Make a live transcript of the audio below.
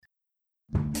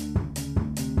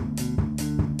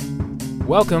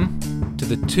Welcome to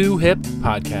the Too Hip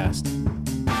Podcast.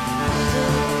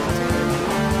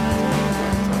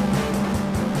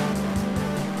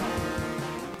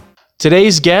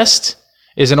 Today's guest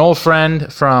is an old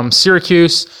friend from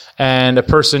Syracuse and a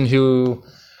person who,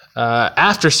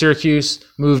 after Syracuse,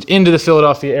 moved into the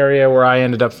Philadelphia area where I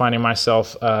ended up finding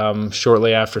myself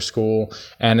shortly after school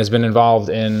and has been involved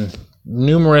in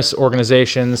numerous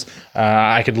organizations.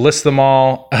 I could list them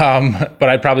all, but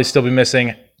I'd probably still be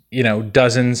missing,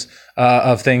 dozens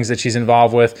of things that she's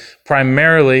involved with.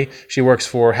 Primarily, she works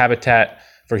for Habitat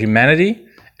for Humanity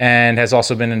and has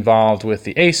also been involved with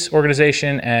the ACE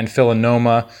organization and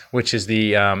Philanoma, which is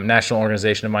the National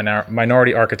Organization of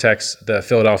Minority Architects, the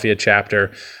Philadelphia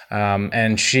chapter.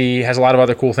 And she has a lot of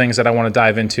other cool things that I want to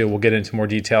dive into. We'll get into more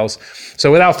details.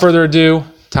 So without further ado,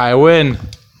 Taya Wynn.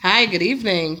 Hi, good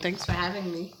evening. Thanks for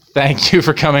having me. Thank you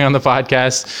for coming on the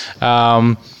podcast.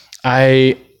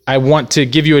 I want to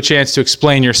give you a chance to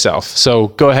explain yourself. So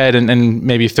go ahead and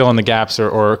maybe fill in the gaps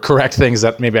or correct things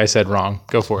that maybe I said wrong.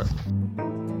 Go for it.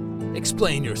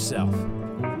 Explain yourself.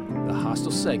 The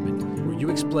hostile segment where you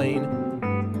explain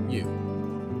you.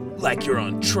 Like you're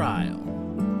on trial.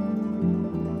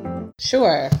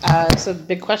 Sure. It's a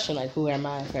big question, like who am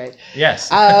I, right? Yes.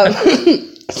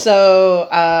 So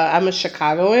I'm a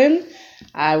Chicagoan.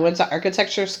 I went to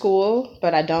architecture school,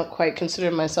 but I don't quite consider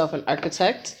myself an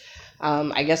architect.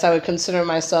 I guess I would consider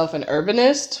myself an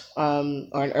urbanist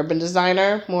or an urban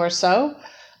designer more so.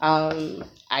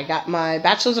 I got my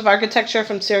Bachelor's of Architecture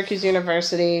from Syracuse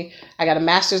University. I got a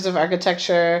Master's of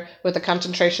Architecture with a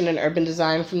concentration in urban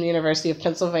design from the University of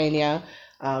Pennsylvania.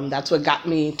 That's what got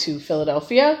me to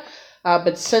Philadelphia.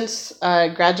 But since I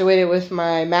graduated with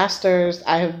my Master's,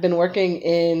 I have been working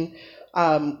in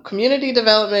community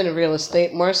development and real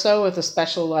estate, more so with a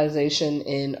specialization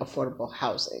in affordable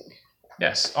housing.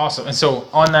 Yes, awesome. And so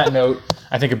on that note,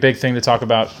 I think a big thing to talk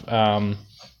about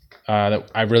that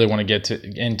I really want to get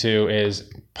into is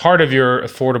part of your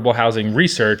affordable housing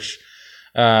research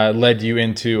led you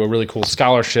into a really cool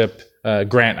scholarship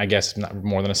grant, I guess, not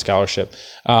more than a scholarship,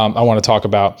 I want to talk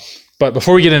about. But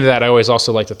before we get into that, I always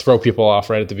also like to throw people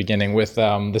off right at the beginning with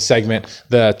the segment,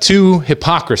 the Too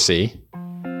Hypocrisy.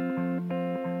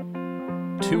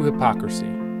 Too Hypocrisy,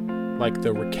 like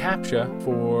the reCAPTCHA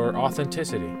for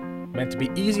authenticity. Meant to be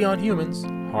easy on humans,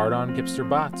 hard on hipster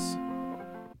bots.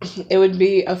 It would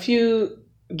be a few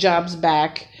jobs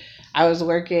back. I was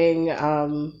working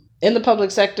in the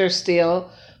public sector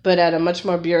still, but at a much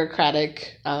more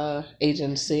bureaucratic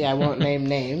agency. I won't name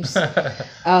names.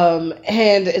 And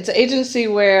it's an agency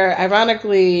where,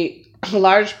 ironically, a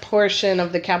large portion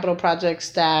of the capital project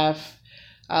staff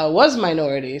was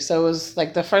minority. So it was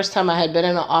like the first time I had been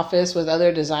in an office with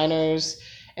other designers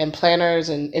and planners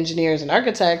and engineers and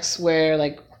architects where,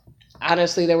 like,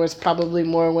 honestly, there was probably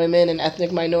more women and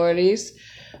ethnic minorities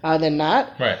than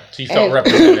not. Right. So you felt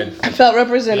represented. I felt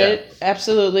represented. Yeah.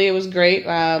 Absolutely. It was great.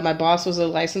 My boss was a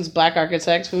licensed Black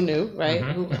architect. Who knew, right?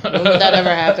 Mm-hmm. When would that ever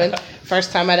happen?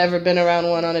 First time I'd ever been around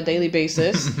one on a daily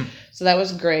basis. So that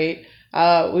was great.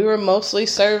 We were mostly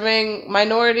serving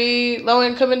minority,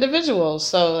 low-income individuals.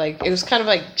 So, like, it was kind of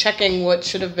like checking what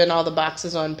should have been all the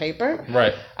boxes on paper.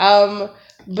 Right.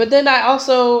 But then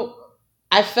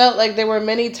I felt like there were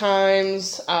many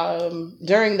times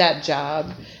during that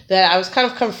job that I was kind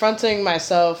of confronting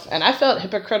myself, and I felt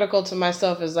hypocritical to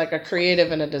myself as like a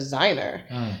creative and a designer,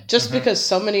 because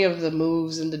so many of the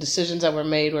moves and the decisions that were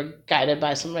made were guided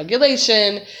by some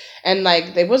regulation, and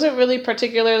like they wasn't really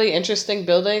particularly interesting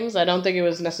buildings. I don't think it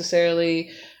was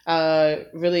necessarily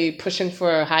really pushing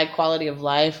for a high quality of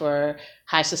life or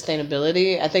high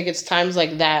sustainability. I think it's times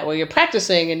like that where you're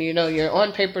practicing and you're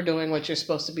on paper doing what you're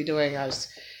supposed to be doing. I was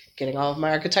getting all of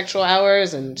my architectural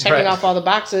hours and checking off all the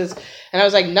boxes. And I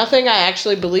was like, nothing I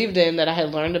actually believed in that I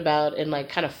had learned about and like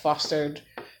kind of fostered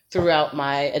throughout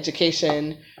my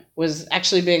education was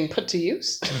actually being put to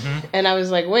use. Mm-hmm. And I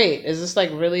was like, wait, is this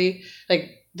like really like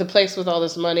the place with all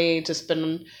this money to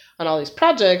spend on all these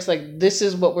projects? Like, this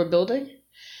is what we're building?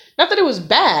 Not that it was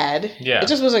bad. Yeah. It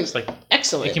just wasn't like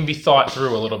excellent. It can be thought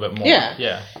through a little bit more. Yeah.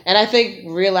 Yeah. And I think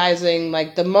realizing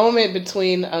like the moment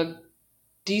between a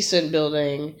decent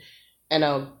building and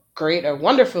a great or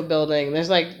wonderful building, there's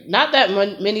like not that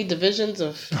many divisions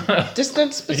of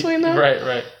distance between them.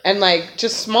 Right. And like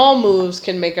just small moves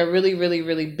can make a really, really,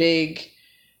 really big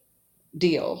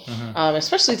deal,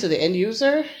 especially to the end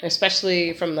user,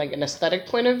 especially from like an aesthetic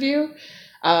point of view.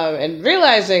 And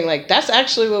realizing like that's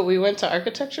actually what we went to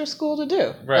architecture school to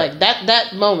do. Right. Like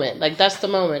that moment, like that's the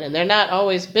moment. And they're not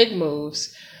always big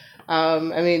moves.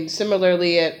 I mean,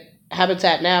 similarly at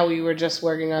Habitat Now, we were just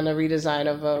working on a redesign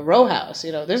of a row house.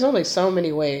 You know, there's only so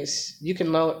many ways you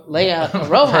can lay out a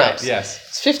row Right, house. yes.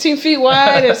 It's 15 feet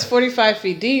wide. It's 45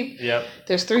 feet deep. Yep.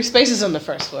 There's 3 spaces on the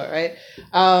first floor, right?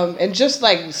 And just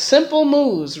like simple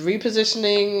moves,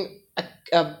 repositioning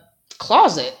a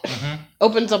closet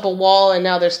opens up a wall, and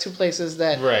now there's 2 places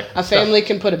that a family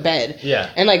can put a bed.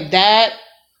 Yeah. And like that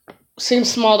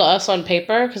seems small to us on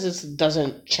paper because it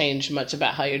doesn't change much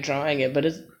about how you're drawing it, but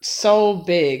it's so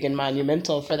big and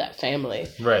monumental for that family.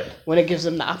 Right. When it gives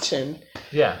them the option.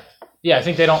 Yeah. Yeah, I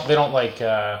think they don't like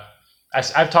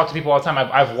I've talked to people all the time.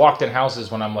 I've walked in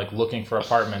houses when I'm like looking for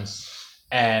apartments,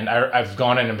 and I've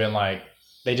gone in and been like,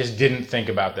 they just didn't think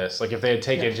about this. Like if they had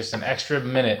taken just an extra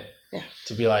minute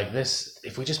to be like, this,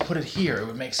 if we just put it here, it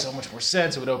would make so much more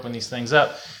sense. It would open these things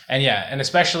up. And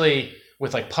especially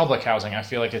with like public housing, I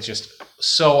feel like it's just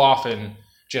so often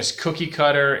just cookie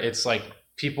cutter. It's like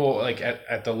people like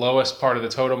at the lowest part of the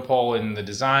totem pole in the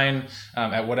design,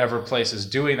 at whatever place is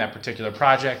doing that particular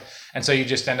project. And so you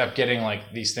just end up getting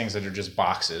like these things that are just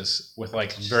boxes with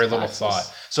like very little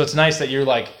thought. So it's nice that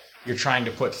you're trying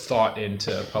to put thought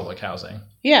into public housing.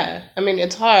 Yeah, I mean,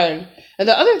 it's hard. And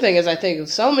the other thing is, I think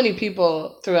so many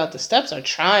people throughout the steps are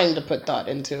trying to put thought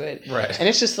into it. Right. And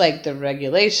it's just like the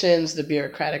regulations, the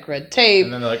bureaucratic red tape.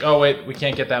 And then they're like, oh, wait, we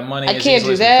can't get that money. I can't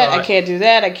do that. I can't do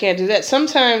that. I can't do that.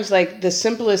 Sometimes, like, the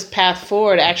simplest path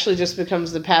forward actually just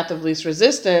becomes the path of least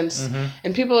resistance.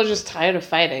 And people are just tired of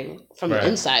fighting from the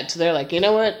inside. So they're like, you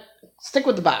know what? Stick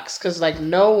with the box. Because, like,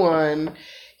 no one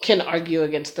can argue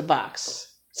against the box.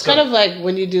 It's kind of like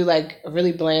when you do like a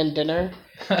really bland dinner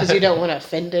because you don't want to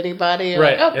offend anybody.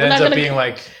 Right. Like, it ends up being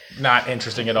like not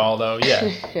interesting at all, though. Yeah.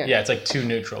 Yeah. It's like too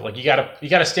neutral. Like you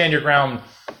gotta stand your ground.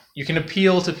 You can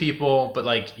appeal to people, but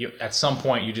like at some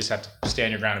point you just have to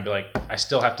stand your ground and be like, I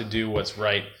still have to do what's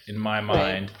right in my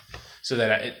mind, so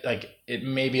that it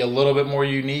may be a little bit more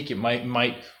unique. It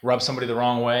might rub somebody the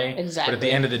wrong way. Exactly. But at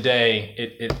the end of the day,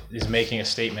 it is making a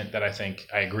statement that I think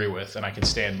I agree with and I can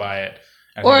stand by it.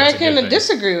 Or I can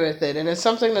disagree with it, and it's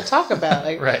something to talk about.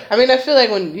 Like, right. I mean, I feel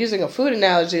like when using a food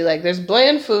analogy, like there's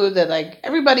bland food that like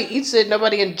everybody eats it,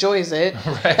 nobody enjoys it.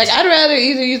 Right. Like I'd rather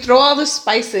either you throw all the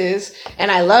spices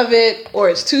and I love it, or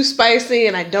it's too spicy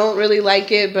and I don't really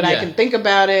like it, but I can think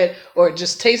about it, or it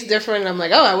just tastes different and I'm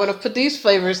like, oh, I would have put these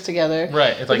flavors together.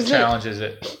 Right. It like challenges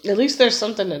it. At least there's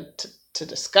something to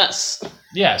discuss.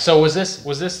 Yeah. So was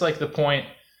this like the point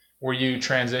where you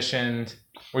transitioned?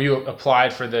 Where you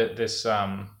applied for this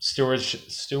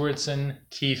Stewardson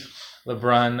Keefe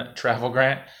LeBrun travel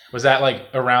grant? Was that like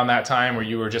around that time where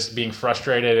you were just being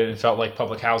frustrated and felt like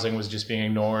public housing was just being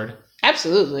ignored?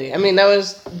 Absolutely. I mean, that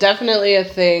was definitely a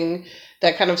thing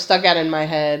that kind of stuck out in my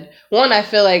head. One, I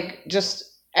feel like just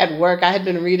at work, I had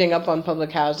been reading up on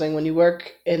public housing. When you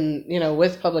work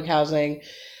with public housing,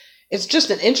 it's just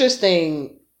an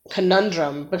interesting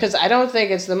conundrum because I don't think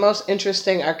it's the most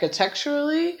interesting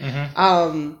architecturally.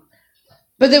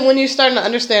 But then when you're starting to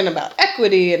understand about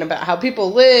equity and about how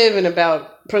people live and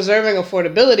about preserving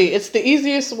affordability, it's the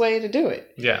easiest way to do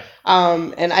it. Yeah.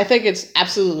 And I think it's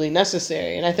absolutely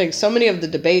necessary. And I think so many of the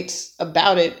debates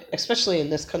about it, especially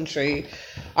in this country,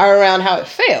 are around how it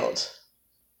failed.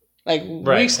 Like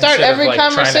we start every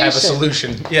conversation trying to have a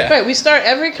solution. Yeah. Right. We start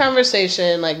every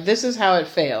conversation like this is how it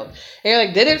failed. And you're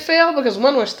like, did it fail? Because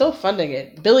one, we're still funding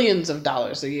it. Billions of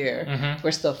dollars a year.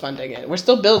 We're still funding it. We're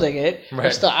still building it. Right. We're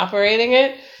still operating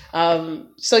it.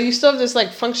 So you still have this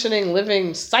like functioning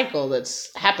living cycle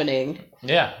that's happening.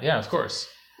 Yeah, of course.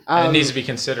 And it needs to be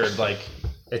considered like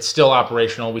it's still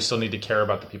operational. We still need to care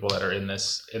about the people that are in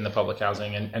the public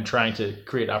housing and trying to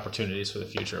create opportunities for the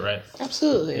future, right?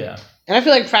 Absolutely. Yeah. And I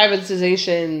feel like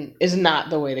privatization is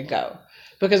not the way to go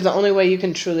because the only way you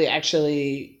can truly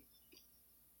actually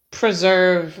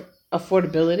preserve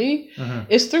affordability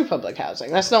is through public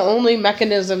housing. That's the only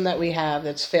mechanism that we have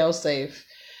that's fail-safe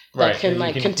that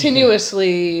can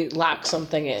continuously lock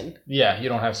something in. Yeah, you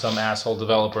don't have some asshole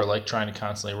developer like trying to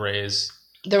constantly raise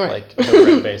the rent. Like the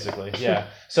rent basically. Yeah.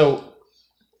 So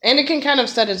and it can kind of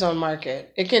set its own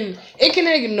market. It can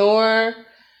ignore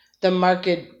the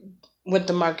market, what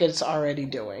the market's already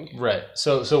doing. Right.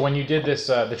 So when you did this,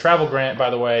 the travel grant, by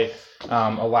the way,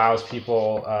 allows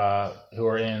people who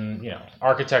are in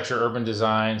architecture, urban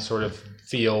design sort of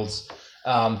fields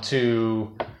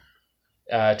to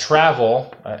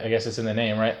travel. I guess it's in the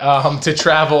name, right? To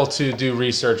travel to do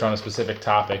research on a specific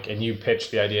topic, and you pitched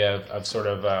the idea of sort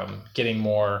of getting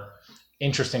more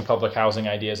interesting public housing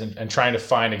ideas and trying to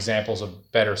find examples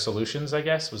of better solutions. I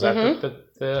guess was that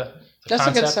the That's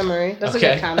concept? A good summary. That's a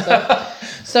good concept.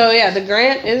 So yeah, the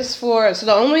grant is so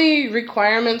the only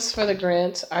requirements for the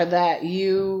grant are that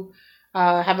you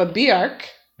have a BARC,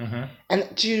 and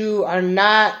that you are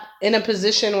not in a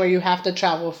position where you have to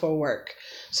travel for work.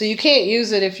 So you can't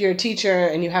use it if you're a teacher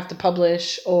and you have to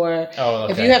publish, or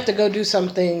if you have to go do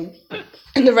something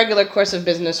in the regular course of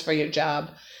business for your job.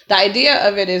 The idea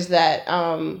of it is that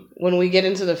when we get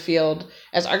into the field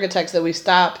as architects, that we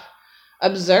stop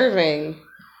observing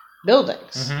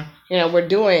buildings. We're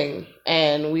doing,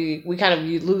 and we kind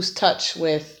of lose touch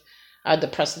with the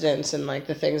precedents and like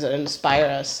the things that inspire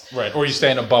us. Right. Or you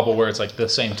stay in a bubble where it's like the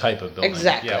same type of building.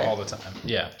 Exactly. Yeah, all the time.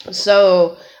 Yeah.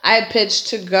 So I had pitched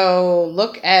to go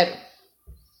look at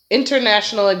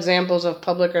international examples of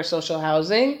public or social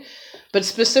housing, but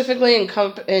specifically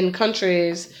in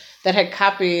countries that had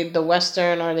copied the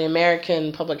Western or the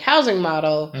American public housing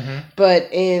model,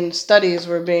 but in studies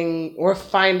we're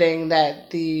finding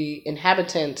that the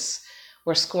inhabitants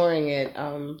were scoring it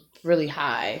really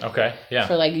high. Okay, yeah.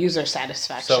 For like user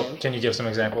satisfaction. So can you give some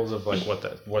examples of like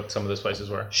what some of those places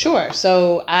were? Sure.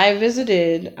 So I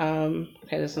visited,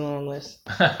 okay, this is a long list.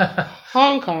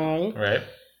 Hong Kong.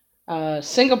 Right.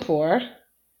 Singapore.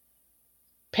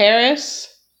 Paris.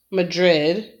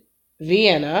 Madrid.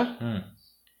 Vienna.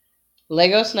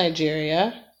 Lagos,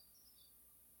 Nigeria.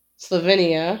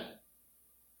 Slovenia.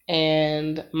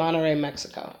 And Monterrey,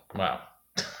 Mexico. Wow.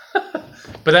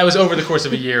 But that was over the course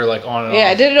of a year, like on and off. Yeah,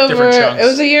 I did it over, chunks. It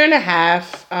was a year and a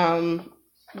half.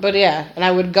 But yeah, and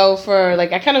I would go for,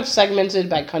 like, I kind of segmented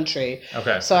by country.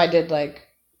 Okay. So I did, like,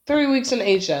 3 weeks in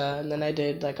Asia, and then I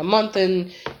did, like, a month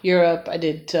in Europe. I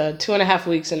did 2.5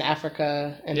 weeks in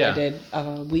Africa, and I did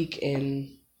a week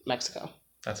in Mexico.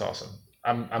 That's awesome.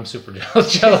 I'm super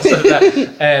jealous of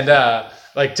that. And,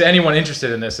 like, to anyone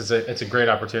interested in this, it's a great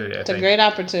opportunity, I think. It's a great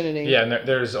opportunity. Yeah, and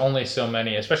there's only so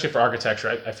many, especially for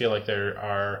architecture. I feel like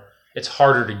it's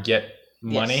harder to get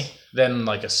money than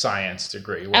like a science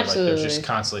degree, where Absolutely. Like they're just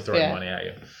constantly throwing money at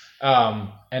you.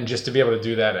 And just to be able to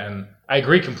do that, and I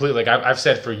agree completely. Like I've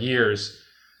said for years,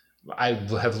 I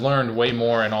have learned way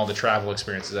more in all the travel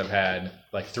experiences I've had,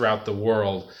 like throughout the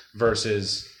world,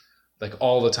 versus like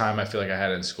all the time I feel like I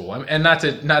had in school. And not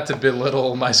to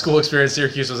belittle my school experience.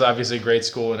 Syracuse was obviously a great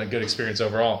school and a good experience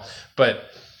overall, but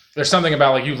there's something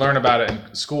about like you learn about it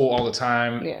in school all the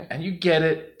time, and you get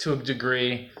it to a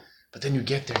degree, but then you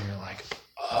get there and you're like,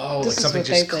 oh, like something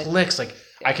just clicks. Like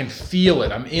I can feel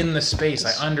it. I'm in the space.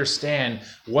 I understand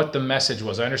what the message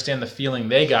was. I understand the feeling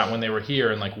they got when they were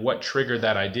here and like what triggered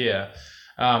that idea.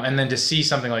 And then to see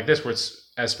something like this where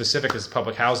it's as specific as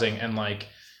public housing and like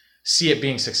see it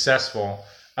being successful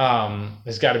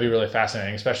has got to be really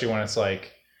fascinating, especially when it's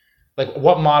like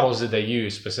what models did they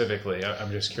use specifically?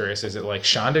 I'm just curious. Is it like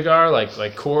Chandigarh,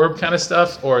 like Korb kind of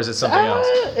stuff, or is it something else?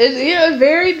 It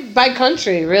varied by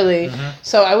country, really.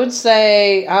 So I would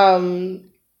say,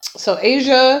 so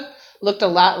Asia looked a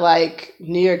lot like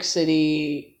New York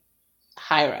City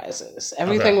high-rises.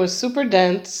 Everything was super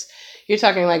dense. You're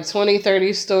talking like 20,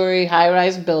 30-story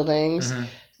high-rise buildings.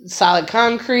 Solid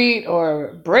concrete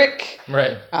or brick.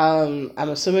 Right. I'm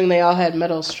assuming they all had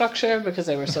metal structure because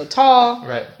they were so tall.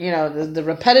 Right. You know, the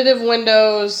repetitive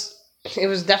windows. It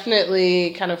was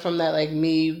definitely kind of from that like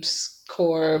Meebs,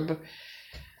 Korb.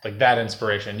 Like that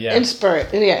inspiration, yeah.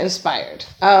 Inspired.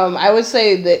 I would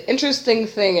say the interesting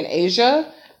thing in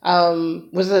Asia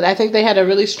was that I think they had a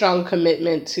really strong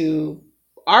commitment to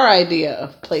our idea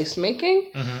of placemaking.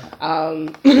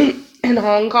 In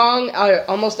Hong Kong,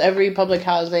 almost every public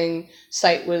housing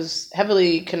site was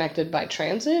heavily connected by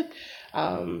transit.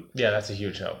 Yeah, that's a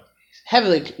huge help.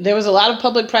 Heavily. There was a lot of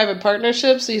public-private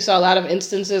partnerships. So you saw a lot of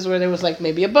instances where there was like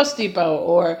maybe a bus depot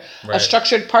or a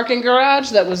structured parking garage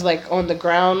that was like on the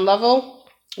ground level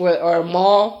or a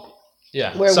mall.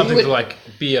 Yeah, where something to like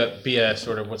be a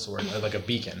sort of, what's the word, like a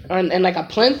beacon. And like a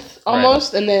plinth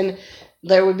almost. Right. And then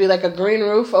there would be like a green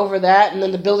roof over that, and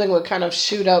then the building would kind of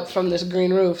shoot up from this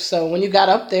green roof. So when you got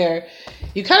up there,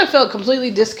 you kind of felt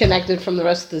completely disconnected from the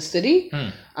rest of the city,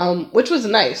 which was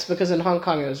nice because in Hong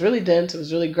Kong it was really dense. It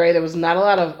was really great. There was not a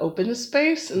lot of open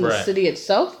space in the city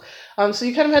itself. So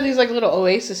you kind of had these like little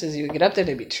oases. You would get up there,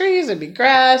 there'd be trees, there'd be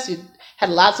grass. You had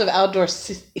lots of outdoor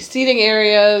seating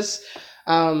areas.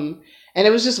 And it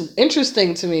was just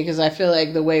interesting to me because I feel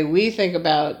like the way we think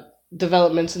about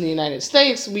developments in the United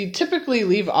States, we typically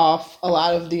leave off a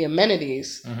lot of the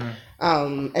amenities.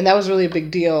 And that was really a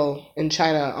big deal in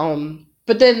China.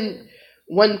 But then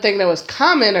one thing that was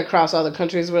common across all the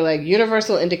countries were like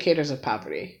universal indicators of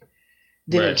poverty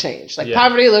didn't change. Like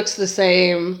poverty looks the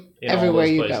same everywhere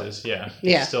you go. Yeah.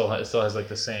 It still has like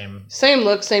the same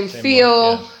look, same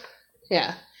feel. Look,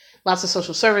 yeah. lots of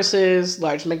social services,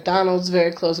 large McDonald's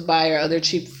very close by, or other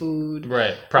cheap food.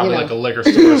 Right. Probably You know. like a liquor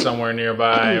store somewhere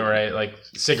nearby, right? Like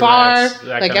Far, cigarettes.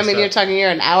 That like kind I of mean, stuff. you're talking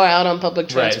you're an hour out on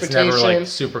public Right. It's transportation. never like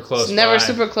super close. It's never by.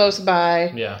 super close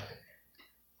by. Yeah.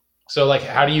 So like,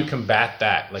 how do you combat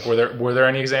that? Like, were there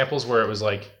any examples where it was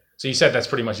like? So you said that's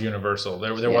pretty much universal.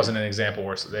 There wasn't an example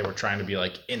where they were trying to be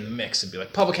like in the mix and be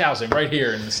like public housing right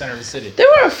here in the center of the city. There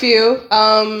were a few.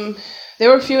 There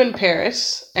were a few in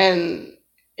Paris, and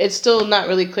it's still not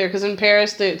really clear because in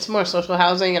Paris it's more social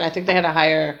housing, and I think they had a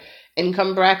higher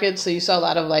income bracket, so you saw a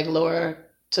lot of like lower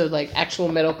to like actual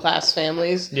middle class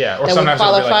families. Yeah, or that sometimes would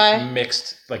it'll be qualify. like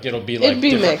mixed. Like it'll be like It'd be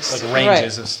different, mixed, like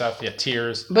ranges right. of stuff. Yeah,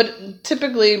 tiers. But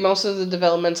typically, most of the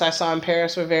developments I saw in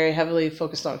Paris were very heavily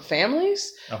focused on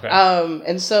families. Okay.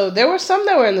 And so there were some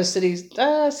that were in the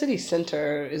city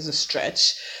center is a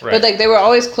stretch, Right. but like they were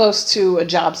always close to a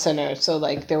job center. So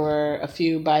like there were a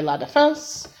few by La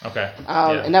Défense. Okay.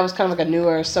 And that was kind of like a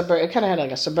newer suburb. It kind of had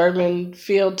like a suburban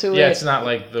feel to it. Yeah, it's not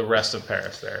like the rest of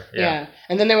Paris there. Yeah.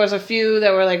 And then there was a few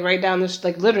that were like right down this,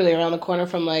 like literally around the corner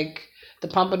from like the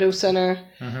Pompidou Center,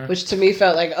 which to me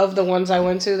felt like of the ones I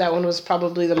went to, that one was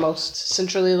probably the most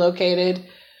centrally located.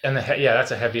 And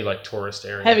that's a heavy like tourist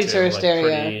area. Heavy too. tourist like,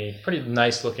 area. Pretty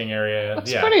nice looking area.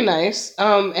 It's pretty nice.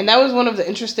 And that was one of the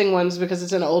interesting ones because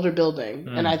it's an older building.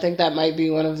 And I think that might be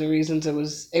one of the reasons it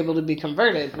was able to be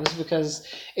converted was because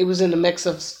it was in the mix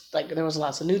of like there was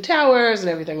lots of new towers and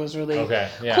everything was really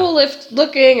cool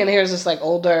looking. And here's this like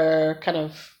older kind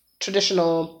of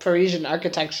traditional Parisian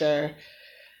architecture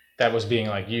that was being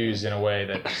like used in a way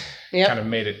that kind of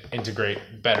made it integrate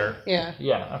better. Yeah.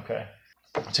 Yeah. Okay.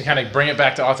 To kind of bring it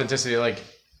back to authenticity, like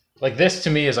this to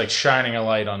me is like shining a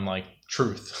light on like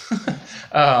truth,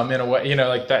 in a way,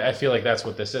 like that. I feel like that's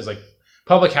what this is. Like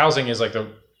public housing is like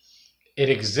it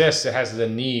exists. It has the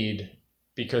need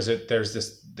because there's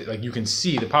this, like you can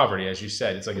see the poverty, as you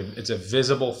said, it's like it's a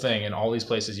visible thing in all these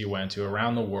places you went to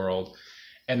around the world.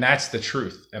 And that's the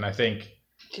truth. And I think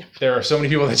there are so many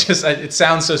people that just, it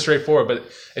sounds so straightforward, but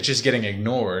it's just getting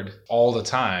ignored all the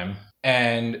time.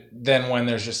 And then when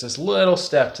there's just this little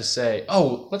step to say,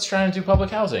 oh, let's try and do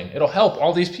public housing. It'll help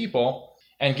all these people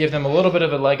and give them a little bit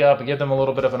of a leg up and give them a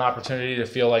little bit of an opportunity to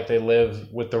feel like they live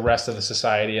with the rest of the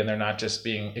society and they're not just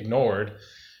being ignored.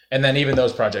 And then even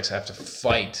those projects have to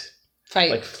fight.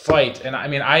 And I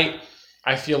mean,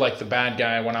 I feel like the bad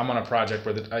guy when I'm on a project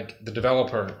where the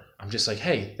developer, I'm just like,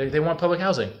 hey, they want public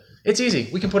housing. It's easy.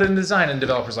 We can put it in design. And the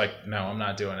developer's like, no, I'm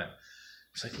not doing it.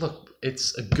 It's like, look,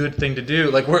 it's a good thing to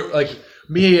do. Like we're like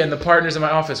me and the partners in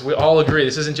my office, we all agree.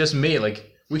 This isn't just me.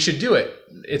 Like we should do it.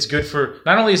 It's good for,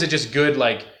 not only is it just good,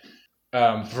 like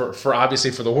for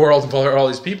obviously for the world and for all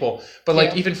these people, but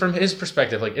like even from his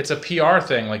perspective, like it's a PR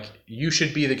thing. Like you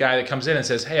should be the guy that comes in and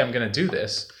says, hey, I'm going to do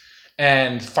this.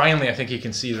 And finally, I think he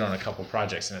conceded on a couple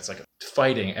projects, and it's like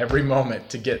fighting every moment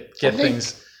to get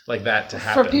things like that to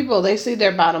happen. For people, they see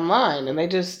their bottom line, and they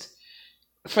just,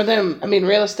 for them, I mean,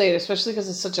 real estate, especially because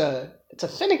it's a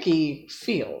finicky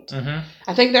field. Mm-hmm.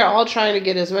 I think they're all trying to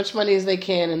get as much money as they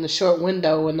can in the short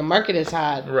window when the market is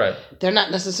hot. Right. They're not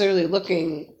necessarily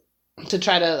looking to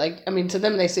try to, to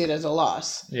them, they see it as a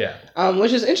loss. Yeah.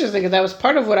 Which is interesting because that was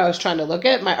part of what I was trying to look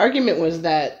at. My argument was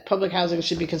that public housing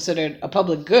should be considered a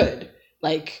public good.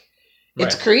 Like,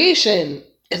 its creation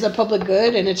is a public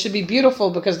good and it should be beautiful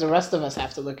because the rest of us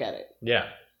have to look at it. Yeah.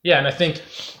 Yeah. And I think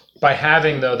by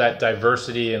having, though, that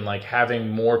diversity and like having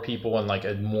more people in like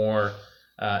a more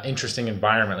interesting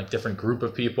environment, like different group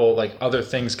of people, like other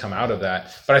things come out of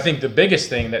that. But I think the biggest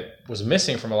thing that was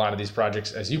missing from a lot of these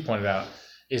projects, as you pointed out,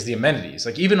 is the amenities.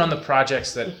 Like even on the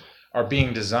projects that are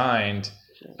being designed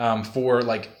for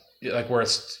like where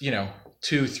it's,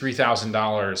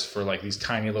 $2,000-$3,000 for like these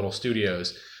tiny little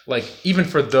studios. Like even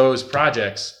for those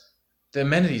projects, the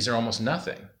amenities are almost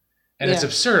nothing. And it's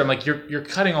absurd. I'm like, you're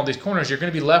cutting all these corners. You're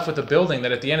going to be left with a building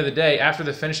that at the end of the day, after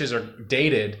the finishes are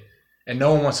dated and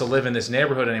no one wants to live in this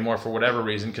neighborhood anymore for whatever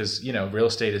reason, because, real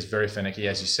estate is very finicky,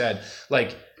 as you said,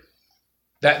 like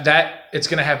that it's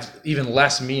going to have even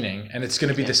less meaning. And it's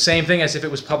going to be the same thing as if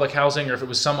it was public housing or if it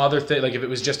was some other thing, like if it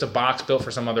was just a box built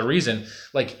for some other reason,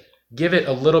 like give it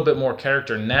a little bit more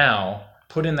character now,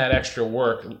 put in that extra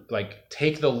work, like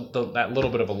take that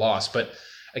little bit of a loss. But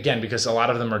again, because a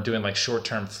lot of them are doing like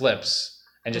short-term flips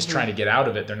and just trying to get out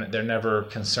of it, they're never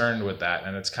concerned with that.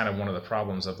 And it's kind of one of the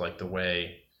problems of like the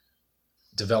way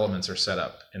developments are set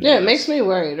up. It makes me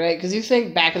worried, right? Because you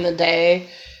think back in the day,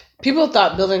 people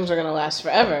thought buildings were going to last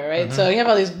forever, right? Mm-hmm. So you have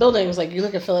all these buildings, like you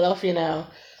look at Philadelphia now,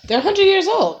 they're 100 years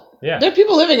old. Yeah. There are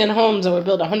people living in homes that were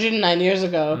built 109 years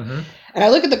ago. Mm-hmm. And I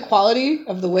look at the quality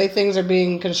of the way things are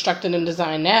being constructed and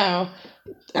designed now.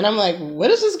 And I'm like,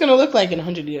 what is this going to look like in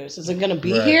 100 years? Is it going to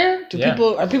be here?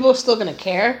 Are people still going to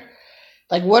care?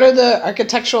 Like, what are the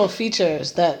architectural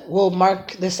features that will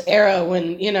mark this era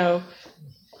when,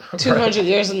 200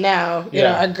 years from now,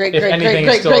 our great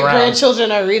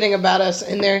grandchildren are reading about us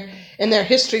in their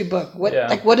history book.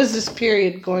 What is this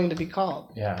period going to be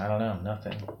called? Yeah, I don't know.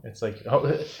 Nothing. It's like,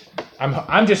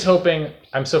 I'm just hoping,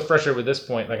 I'm so frustrated with this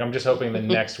point. Like, I'm just hoping the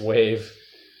next wave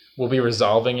will be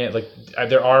resolving it. Like,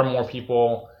 there are more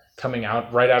people coming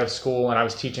out right out of school, and I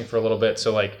was teaching for a little bit.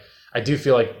 So like, I do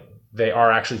feel like they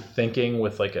are actually thinking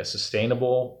with like a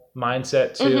sustainable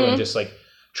mindset too, and just like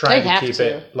trying to keep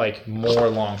it like more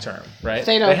long term, right?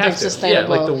 They don't think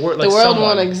sustainable. Yeah, like the world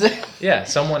won't exist. Yeah,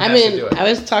 someone has to do it. I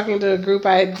was talking to a group.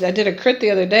 I did a crit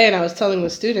the other day, and I was telling the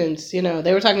students, they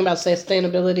were talking about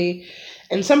sustainability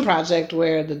in some project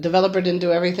where the developer didn't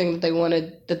do everything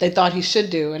that they thought he should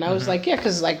do, and I was like, yeah,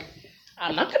 because like,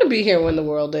 I'm not going to be here when the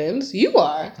world ends. You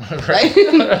are. Right?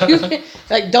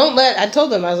 Like, I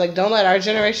told them, I was like, don't let our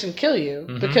generation kill you,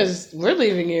 because we're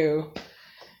leaving you.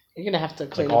 You're going to have to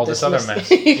clean up this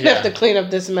mess. You're going to have to clean up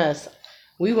this mess.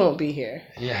 We won't be here.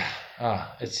 Yeah.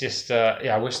 It's just,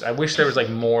 I wish there was like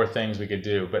more things we could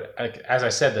do. But as I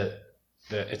said,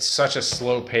 it's such a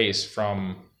slow pace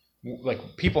from,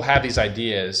 like, people have these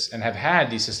ideas and have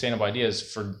had these sustainable ideas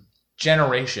for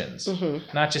generations,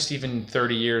 not just even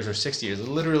 30 years or 60 years,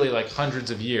 literally like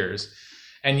hundreds of years.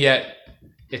 And yet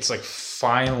it's like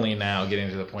finally now getting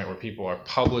to the point where people are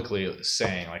publicly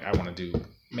saying like, I want to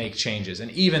make changes.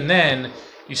 And even then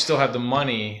you still have the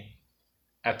money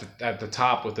at the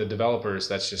top with the developers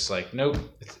that's just like, nope,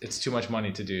 it's too much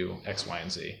money to do X, Y,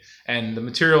 and Z. And the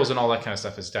materials and all that kind of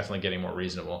stuff is definitely getting more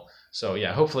reasonable. So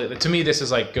yeah, hopefully, to me, this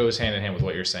is like goes hand in hand with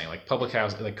what you're saying, like public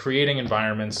housing, like creating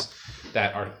environments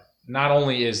that are, not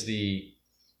only is the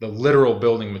literal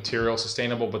building material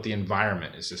sustainable, but the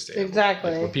environment is sustainable.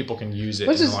 Exactly. Like, where people can use it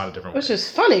in a lot of different ways. Which is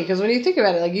funny, because when you think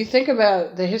about it, like, you think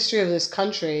about the history of this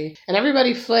country, and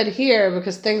everybody fled here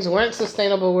because things weren't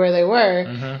sustainable where they were,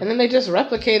 and then they just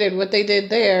replicated what they did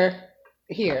there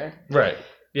here. Right.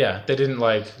 Yeah, they didn't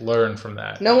like learn from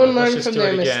that. No one learned from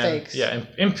their mistakes. Yeah,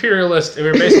 imperialist. We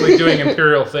were basically doing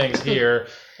imperial things here,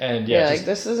 and like,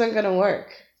 this isn't gonna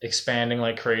work. Expanding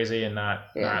like crazy and not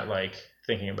like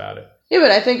thinking about it. Yeah,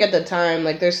 but I think at the time,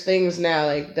 like, there's things now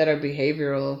like that are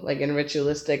behavioral, like, and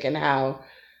ritualistic, and how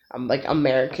like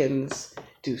Americans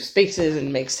do spaces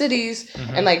and make cities,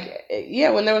 and like,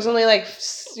 when there was only like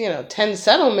 10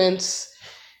 settlements.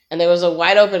 And there was a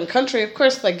wide open country. Of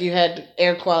course, like, you had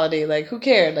air quality. Like, who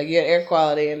cared? Like, you had air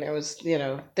quality, and there was,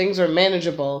 things were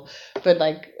manageable. But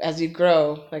like, as you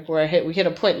grow, like, we hit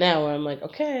a point now where I'm like,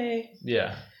 okay,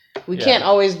 we can't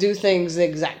always do things the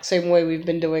exact same way we've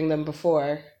been doing them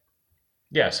before.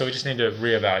 Yeah, so we just need to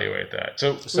reevaluate that.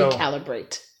 So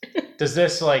recalibrate. Does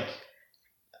this, like,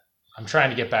 I'm trying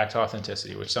to get back to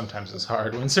authenticity, which sometimes is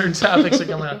hard when certain topics are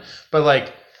coming out. But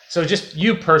like, so just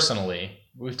you personally.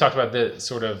 We've talked about the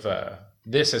sort of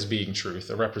this as being truth,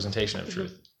 a representation of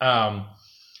truth.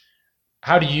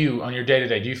 How do you, on your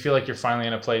day-to-day, do you feel like you're finally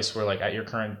in a place where, like, at your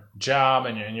current job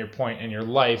and in your point in your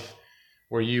life,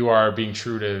 where you are being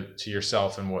true to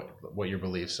yourself and what your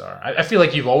beliefs are? I feel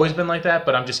like you've always been like that,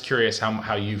 but I'm just curious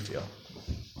how you feel.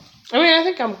 I mean, I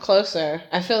think I'm closer.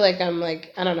 I feel like I'm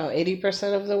like, I don't know,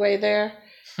 80% of the way there.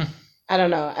 I don't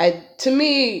know. To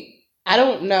me, I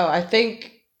don't know. I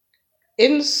think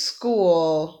in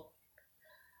school,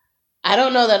 I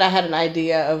don't know that I had an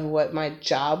idea of what my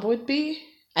job would be.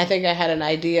 I think I had an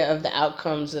idea of the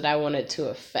outcomes that I wanted to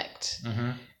affect.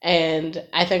 And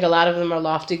I think a lot of them are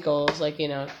lofty goals, like, you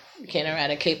can't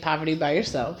eradicate poverty by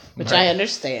yourself, which I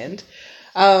understand.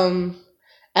 And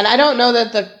I don't know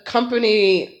that the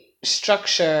company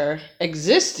structure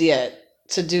exists yet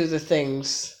to do the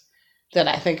things that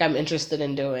I think I'm interested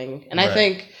in doing. And I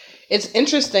think it's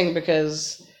interesting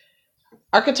because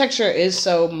architecture is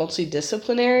so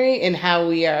multidisciplinary in how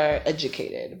we are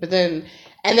educated.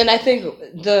 And then I think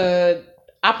the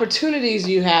opportunities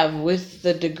you have with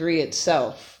the degree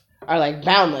itself are like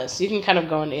boundless. You can kind of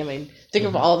go and, think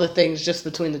of all the things just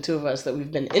between the two of us that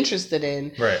we've been interested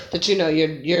in, that,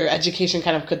 your education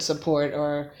kind of could support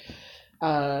or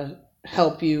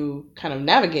help you kind of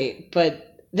navigate. But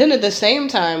then at the same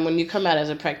time, when you come out as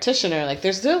a practitioner, like,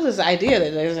 there's still this idea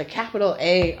that there's a capital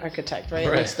A architect, right?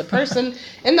 It's the person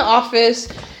in the office,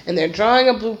 and they're drawing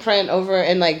a blueprint over,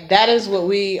 and like, that is what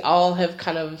we all have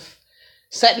kind of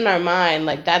set in our mind.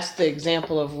 Like, that's the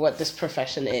example of what this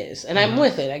profession is. And I'm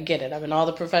with it. I get it. I'm in all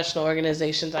the professional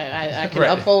organizations. I can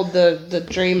uphold the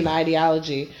dream and the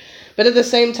ideology. But at the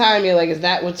same time, you're like, is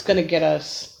that what's going to get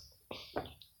us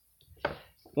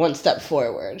one step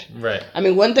forward. Right. I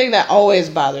mean, one thing that always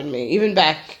bothered me, even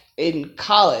back in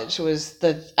college, was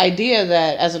the idea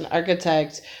that as an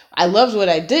architect, I loved what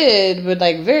I did, but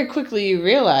like very quickly you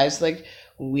realize like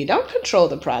we don't control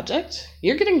the project.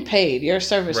 You're getting paid. You're a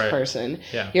service person.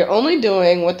 Yeah. You're only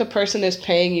doing what the person is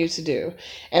paying you to do.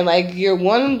 And like your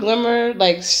one glimmer,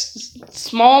 like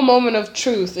small moment of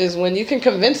truth is when you can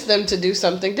convince them to do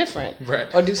something different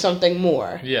or do something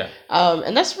more. Yeah.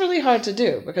 And that's really hard to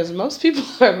do because most people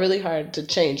are really hard to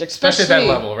change, especially at that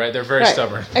level, right? They're very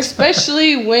stubborn.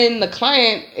 Especially when the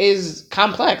client is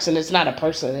complex and it's not a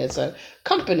person, it's a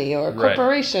company or a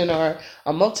corporation or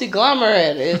a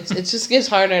multi-glomerate. It just gets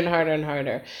harder and harder and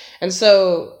harder. And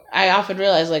so I often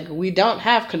realize like we don't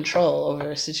have control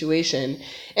over a situation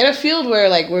in a field where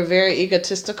like we're very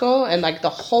egotistical and like the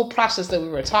whole process that we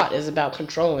were taught is about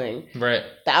controlling the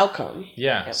outcome.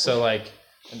 Yeah. So like,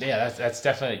 that's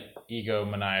definitely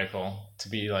egomaniacal to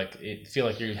be like, feel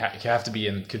like you have to be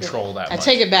in control that much. I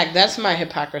take it back. That's my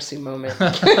hypocrisy moment.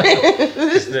 Like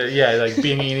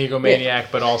being an egomaniac,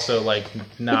 but also like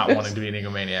not wanting to be an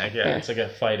egomaniac. Yeah. It's like a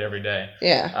fight every day.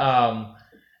 Yeah.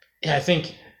 I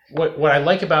think what I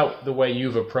like about the way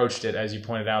you've approached it, as you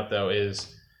pointed out, though,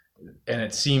 is, and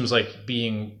it seems like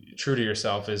being true to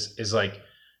yourself is like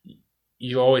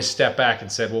you always step back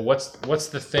and said, well, what's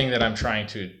the thing that I'm trying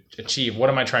to achieve? What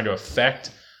am I trying to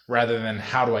affect, rather than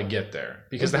how do I get there?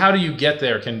 Because the how do you get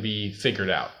there can be figured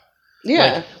out.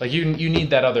 Yeah. Like you need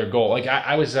that other goal. Like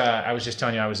I was just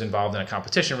telling you, I was involved in a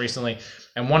competition recently,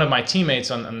 and one of my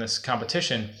teammates on this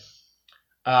competition,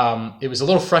 it was a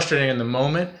little frustrating in the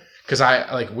moment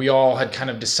because we all had kind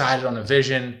of decided on a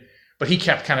vision, but he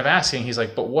kept kind of asking, he's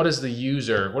like, but what does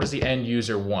the end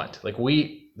user want? Like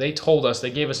they told us, they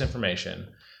gave us information.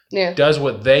 Yeah. Does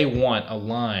what they want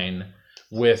align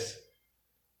with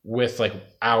like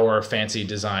our fancy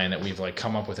design that we've like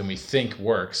come up with and we think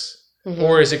works? Mm-hmm.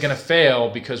 Or is it going to fail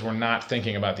because we're not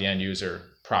thinking about the end user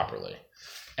properly?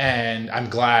 And I'm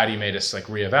glad he made us like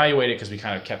reevaluate it, because we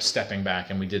kind of kept stepping back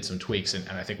and we did some tweaks, and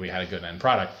I think we had a good end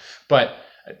product. But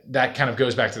that kind of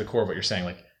goes back to the core of what you're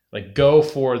saying. Like go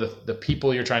for the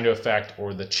people you're trying to affect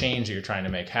or the change that you're trying to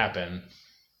make happen,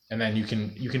 and then you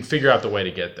can figure out the way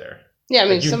to get there. Yeah, I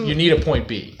mean, like you need a point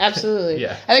B. Absolutely.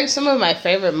 Yeah. I think some of my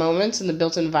favorite moments in the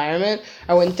built environment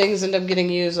are when things end up getting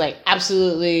used like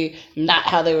absolutely not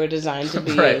how they were designed to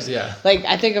be used. Yeah. Like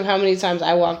I think of how many times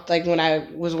I walked, like when I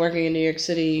was working in New York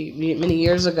City many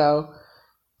years ago,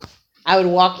 I would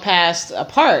walk past a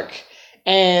park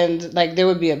and like there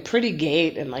would be a pretty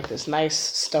gate and like this nice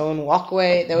stone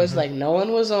walkway. There was like no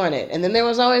one was on it. And then there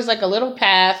was always like a little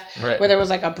path where there was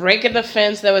like a break in the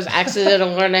fence that was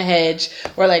accidental on a hedge,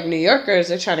 where like New Yorkers,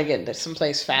 they're trying to get into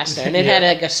someplace faster. And it had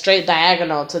like a straight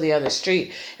diagonal to the other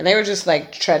street. And they were just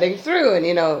like treading through,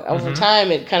 and over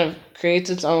time it kind of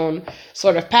creates its own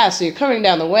sort of path. So you're coming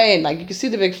down the way and like you can see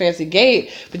the big fancy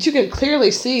gate, but you can clearly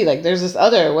see like there's this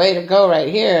other way to go right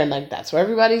here, and like that's where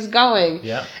everybody's going.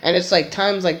 Yeah. And it's like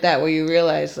times like that where you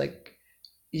realize like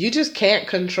you just can't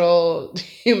control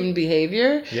human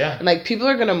behavior. Yeah. And like people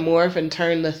are gonna morph and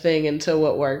turn the thing into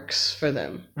what works for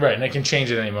them. Right, and they can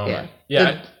change at any moment.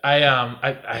 Yeah. I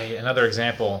another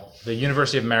example, the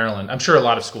University of Maryland. I'm sure a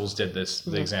lot of schools did this,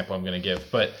 the example I'm gonna give,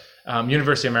 but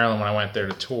University of Maryland, when I went there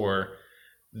to tour,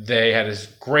 they had this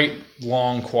great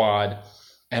long quad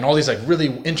and all these like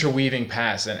really interweaving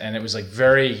paths, and it was like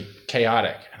very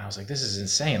chaotic. And I was like, this is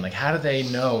insane. Like, how do they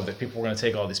know that people were going to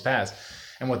take all these paths?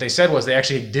 And what they said was they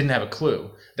actually didn't have a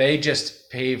clue. They just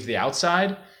paved the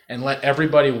outside and let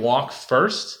everybody walk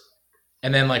first,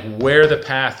 and then like where the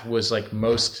path was like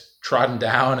most trodden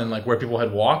down and like where people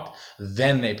had walked,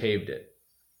 then they paved it.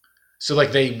 So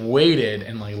like they waited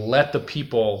and like let the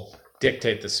people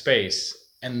dictate the space,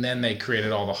 and then they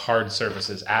created all the hard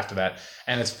surfaces after that.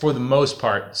 And it's for the most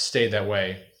part stayed that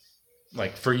way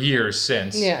like for years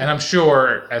since. Yeah. And I'm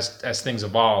sure as things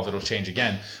evolve, it'll change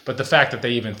again. But the fact that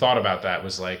they even thought about that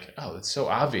was like, oh, it's so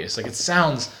obvious. Like it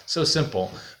sounds so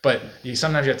simple, but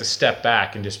sometimes you have to step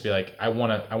back and just be like, I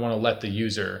want to let the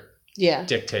user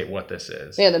dictate what this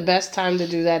is. Yeah. The best time to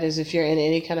do that is if you're in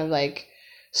any kind of like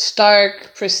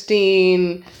stark,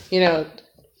 pristine,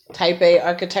 type A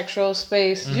architectural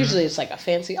space. Usually it's like a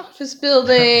fancy office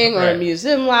building or a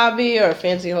museum lobby or a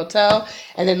fancy hotel,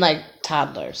 and then like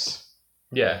toddlers.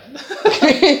 Yeah.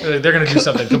 They're going to do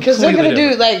something completely because they're going to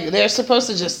different. do like they're supposed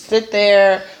to just sit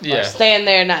there or stand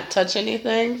there, not touch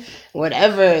anything.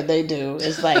 Whatever they do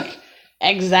is like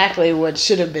exactly what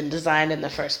should have been designed in the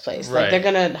first place. Like they're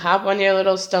going to hop on your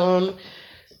little stone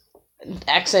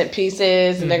accent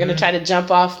pieces, and they're going to try to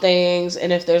jump off things.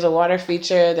 And if there's a water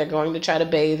feature, they're going to try to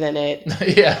bathe in it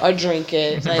or drink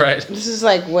it. Like, right. This is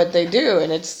like what they do.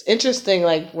 And it's interesting,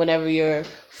 like whenever you're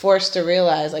forced to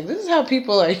realize, like, this is how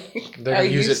people are. They're going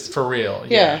to use it for real.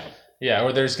 Yeah. Yeah.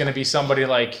 Or there's going to be somebody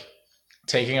like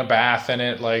taking a bath in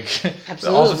it. Like Absolutely.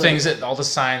 all the things that all the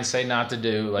signs say not to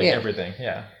do, like everything.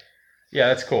 Yeah. Yeah.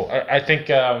 That's cool. I think,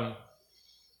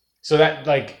 so that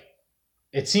like,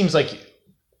 it seems like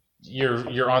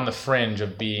you're on the fringe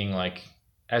of being like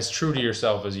as true to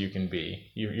yourself as you can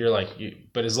be. You're like,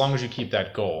 but as long as you keep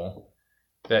that goal,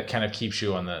 that kind of keeps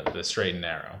you on the straight and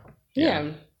narrow.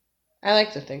 Yeah. I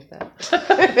like to think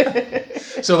that.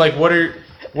 So like, what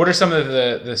are some of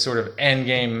the sort of end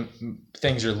game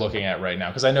things you're looking at right now?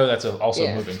 Because I know that's also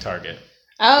a moving target.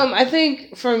 I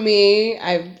think for me,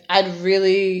 I'd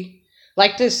really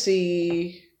like to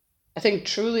see, I think,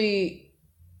 truly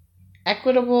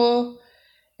equitable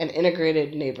and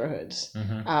integrated neighborhoods.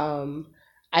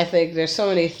 I think there's so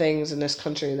many things in this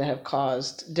country that have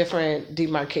caused different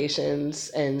demarcations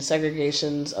and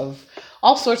segregations of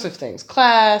all sorts of things: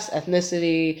 class,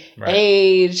 ethnicity,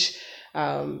 age.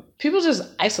 People just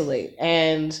isolate,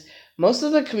 and most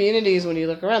of the communities, when you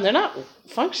look around, they're not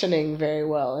functioning very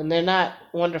well, and they're not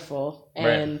wonderful.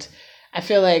 And I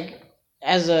feel like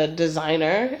as a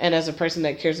designer and as a person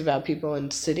that cares about people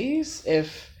in cities,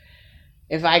 if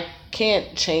I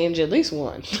can't change at least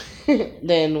one,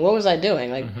 then what was I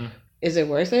doing? Like, is it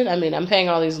worth it? I mean, I'm paying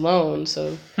all these loans,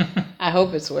 so I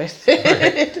hope it's worth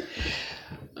it.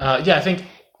 Yeah, I think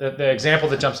the example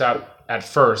that jumps out at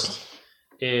first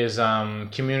is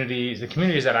communities. The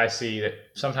communities that I see that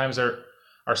sometimes are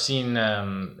seen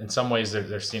in some ways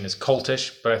they're seen as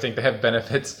cultish, but I think they have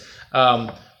benefits.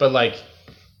 But like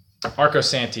Arco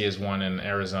Santi is one in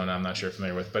Arizona. I'm not sure if you're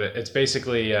familiar with, but it's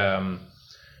basically.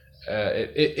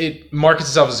 It markets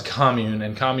itself as a commune,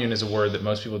 and commune is a word that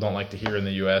most people don't like to hear in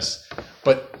the U.S.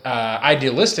 But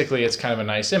idealistically, it's kind of a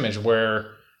nice image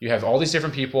where you have all these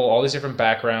different people, all these different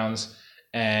backgrounds,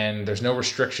 and there's no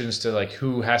restrictions to like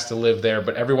who has to live there,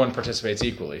 but everyone participates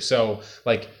equally. So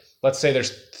like, let's say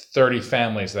there's 30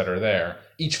 families that are there.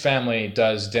 Each family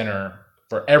does dinner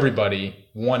for everybody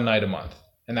one night a month,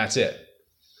 and that's it.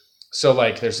 So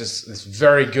like there's this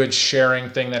very good sharing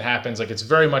thing that happens. Like it's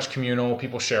very much communal.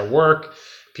 People share work.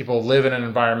 People live in an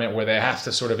environment where they have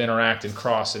to sort of interact and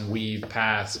cross and weave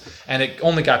paths. And it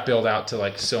only got built out to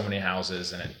like so many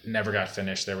houses, and it never got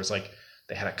finished. There was like,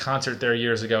 they had a concert there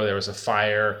years ago. There was a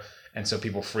fire. And so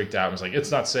people freaked out and was like,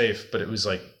 it's not safe, but it was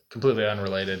like completely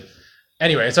unrelated.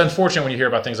 Anyway, it's unfortunate when you hear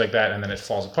about things like that and then it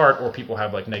falls apart, or people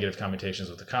have like negative connotations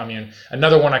with the commune.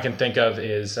 Another one I can think of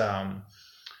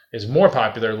is more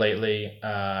popular lately,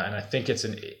 and I think it's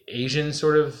an Asian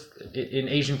sort of, in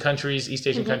Asian countries, East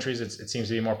Asian countries, it seems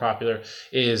to be more popular,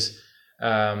 is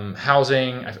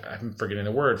housing. I'm forgetting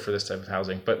the word for this type of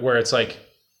housing, but where it's like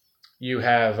you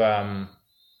have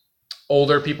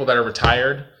older people that are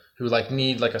retired who like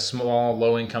need like a small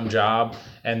low-income job,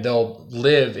 and they'll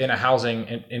live in a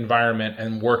housing environment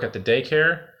and work at the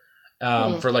daycare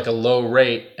for like a low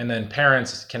rate, and then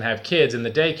parents can have kids in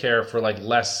the daycare for like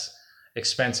less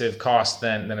expensive cost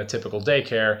than a typical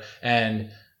daycare.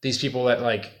 And these people that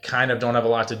like kind of don't have a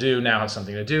lot to do now have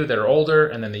something to do, that are older,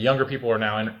 and then the younger people are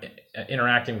now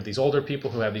interacting with these older people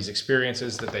who have these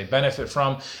experiences that they benefit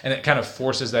from, and it kind of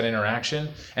forces that interaction.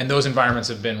 And those environments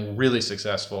have been really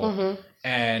successful,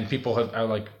 and people are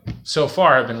like, so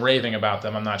far have been raving about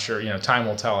them. I'm not sure, time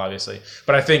will tell, obviously,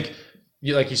 but I think,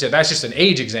 like you said, that's just an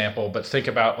age example, but think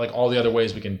about like all the other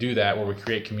ways we can do that, where we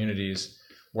create communities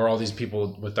where all these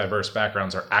people with diverse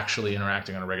backgrounds are actually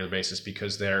interacting on a regular basis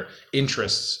because their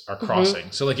interests are crossing.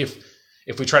 So like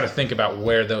if we try to think about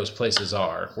where those places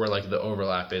are, where like the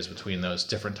overlap is between those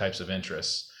different types of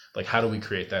interests, like how do we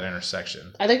create that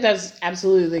intersection? I think that's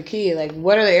absolutely the key. Like,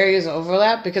 what are the areas of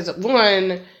overlap? Because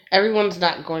one, everyone's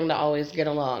not going to always get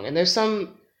along. And there's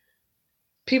some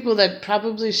people that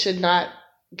probably should not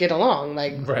get along,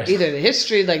 like either the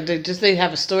history, like they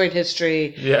have a storied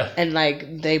history, and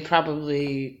like they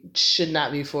probably should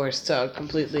not be forced to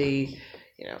completely,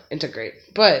 integrate.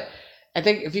 But I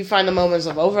think if you find the moments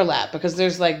of overlap, because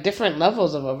there's like different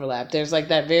levels of overlap. There's like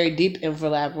that very deep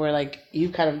overlap where like you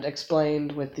kind of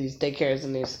explained with these daycares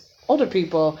and these older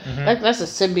people, like that's a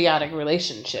symbiotic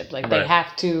relationship. Like they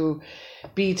have to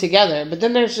be together. But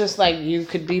then there's just like, you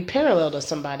could be parallel to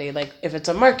somebody, like if it's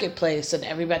a marketplace and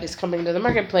everybody's coming to the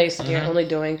marketplace and you're only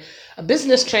doing a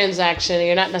business transaction and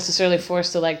you're not necessarily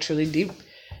forced to like truly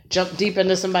jump deep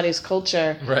into somebody's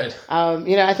culture. Right.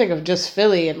 I think of just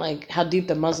Philly and like how deep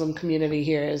the Muslim community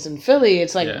here is. In Philly,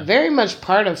 it's like very much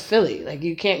part of Philly. Like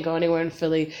you can't go anywhere in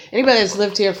Philly. Anybody that's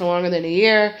lived here for longer than a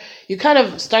year, you kind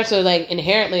of start to like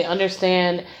inherently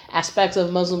understand aspects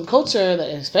of Muslim culture that,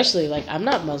 especially like I'm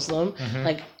not Muslim,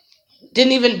 like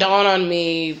didn't even dawn on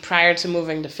me prior to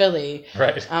moving to Philly.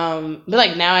 Right. But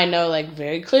like now I know like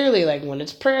very clearly like when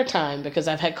it's prayer time, because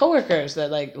I've had coworkers that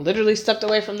like literally stepped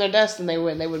away from their desk and they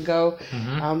would go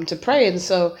to pray. And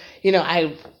so,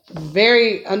 I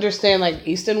very understand like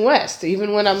East and West,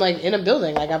 even when I'm like in a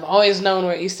building. Like I've always known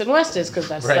where East and West is because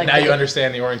that's right. like Now you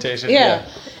understand the orientation. Yeah.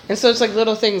 And so it's like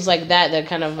little things like that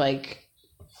kind of like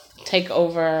take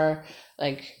over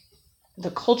like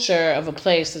the culture of a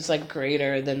place that's like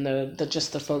greater than the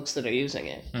just the folks that are using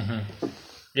it.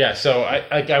 Yeah. So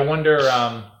I wonder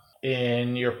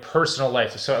in your personal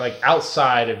life, so like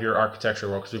outside of your architecture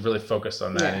work, because we've really focused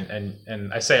on that,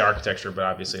 and I say architecture, but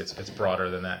obviously it's broader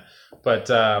than that. But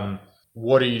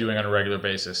what are you doing on a regular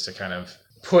basis to kind of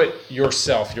put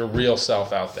yourself, your real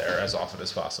self, out there as often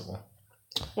as possible?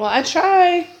 Well, I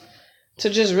try to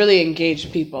just really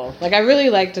engage people. Like I really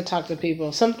like to talk to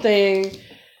people. Something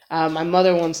my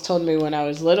mother once told me when I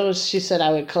was little, she said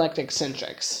I would collect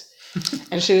eccentrics.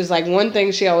 And she was like, one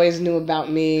thing she always knew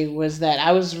about me was that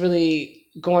I was really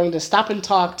going to stop and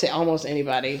talk to almost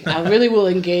anybody. I really will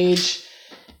engage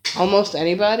almost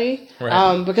anybody.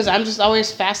 Right. Because I'm just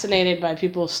always fascinated by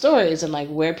people's stories and like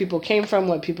where people came from,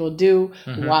 what people do,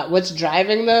 what's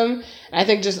driving them. And I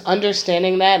think just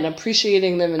understanding that and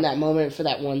appreciating them in that moment for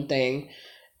that one thing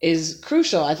is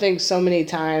crucial. I think so many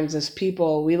times as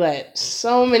people, we let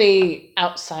so many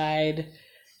outside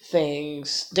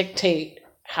things dictate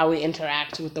how we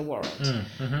interact with the world.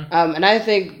 And I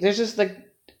think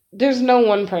there's no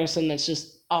one person that's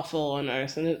just awful on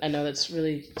earth. And I know that's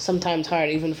really sometimes hard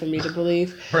even for me to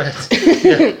believe. Right.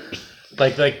 Yeah.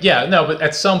 But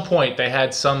at some point they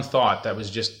had some thought that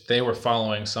was just, they were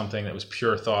following something that was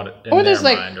pure thought in or there's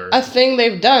their like mind. Or a thing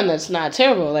they've done that's not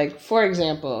terrible. Like, for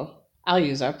example, I'll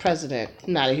use our president.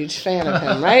 Not a huge fan of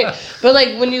him, right? But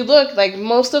like when you look, like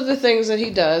most of the things that he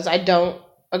does, I don't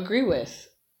agree with.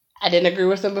 I didn't agree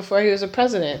with him before he was a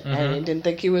president. I didn't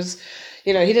think he was,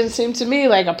 he didn't seem to me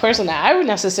like a person that I would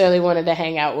necessarily wanted to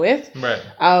hang out with. Right.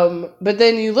 But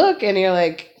then you look and you're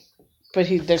like, but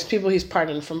there's people he's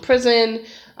pardoned from prison.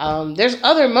 There's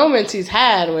other moments he's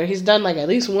had where he's done like at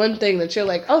least one thing that you're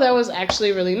like, oh, that was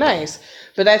actually really nice.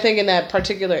 But I think in that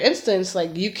particular instance,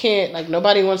 like you can't, like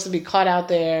nobody wants to be caught out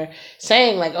there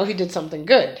saying like, oh, he did something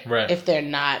good. Right. If they're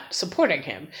not supporting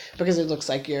him, because it looks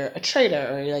like you're a traitor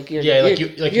or like you're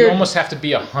you almost have to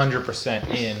be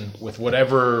 100% in with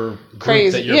whatever group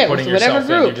crazy, that you're putting yourself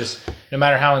in. You're just, no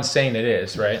matter how insane it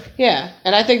is, right? Yeah,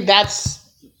 and I think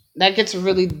that gets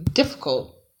really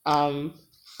difficult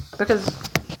because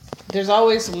there's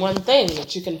always one thing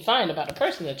that you can find about a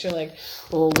person that you're like,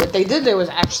 well, what they did there was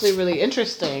actually really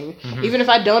interesting, even if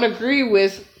I don't agree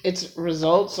with its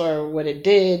results or what it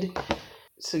did.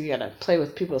 So you gotta play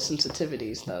with people's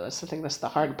sensitivities, though. I think that's the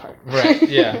hard part. Right.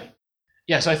 Yeah.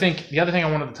 Yeah. So I think the other thing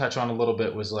I wanted to touch on a little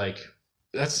bit was like,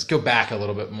 let's go back a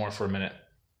little bit more for a minute.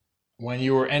 When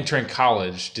you were entering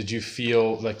college, did you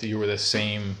feel like that you were the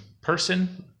same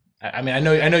person? I mean, I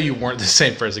know you weren't the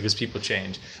same person because people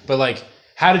change, but like,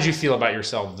 how did you feel about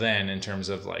yourself then in terms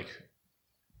of like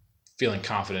feeling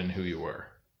confident in who you were?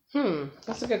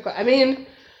 That's a good question. I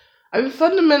mean,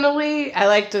 fundamentally, I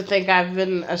like to think I've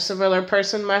been a similar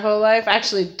person my whole life. I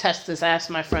actually ask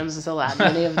my friends this a lot.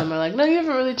 Many of them are like, no, you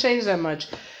haven't really changed that much.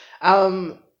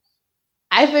 I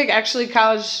think actually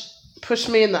college pushed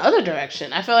me in the other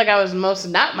direction. I feel like I was most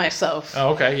not myself.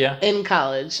 Oh, okay, yeah. In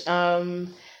college.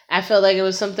 I felt like it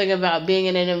was something about being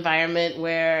in an environment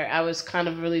where I was kind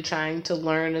of really trying to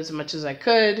learn as much as I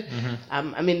could.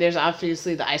 I mean, there's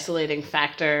obviously the isolating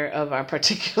factor of our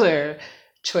particular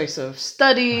choice of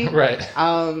study. Right.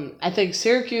 I think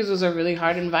Syracuse was a really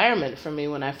hard environment for me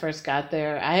when I first got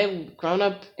there. I had grown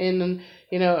up in,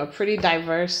 I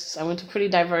went to pretty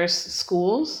diverse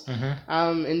schools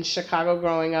in Chicago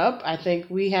growing up. I think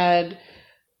we had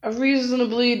a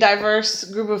reasonably diverse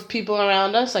group of people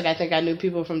around us. Like, I think I knew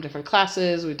people from different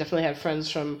classes. We definitely had friends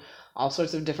from all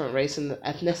sorts of different race and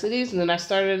ethnicities. And then I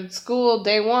started school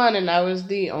day one, and I was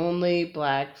the only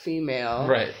Black female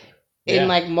in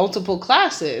like multiple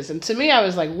classes. And to me, I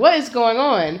was like, what is going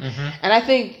on? And I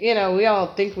think, we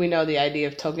all think we know the idea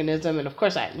of tokenism. And of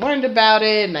course, I learned about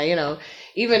it. And I,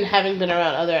 even having been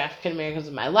around other African Americans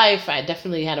in my life, I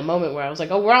definitely had a moment where I was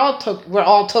like, oh, we're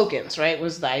all tokens, right?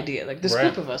 Was the idea. Like, this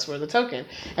group of us were the token.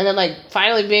 And then, like,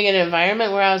 finally being in an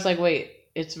environment where I was like, wait,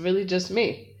 it's really just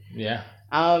me. Yeah.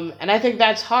 And I think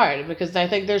that's hard because I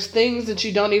think there's things that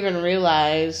you don't even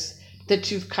realize that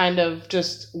you've kind of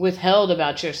just withheld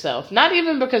about yourself. Not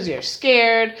even because you're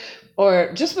scared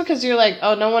or just because you're like,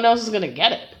 oh, no one else is going to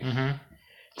get it. Mm-hmm.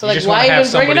 So like, why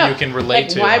even bring it up? You can relate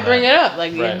to. Why bring it up?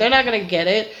 Like, right. They're not going to get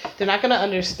it. They're not going to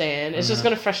understand. It's just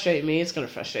going to frustrate me. It's going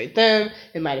to frustrate them.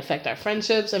 It might affect our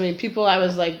friendships. I mean, people I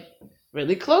was like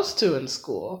really close to in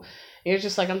school. And you're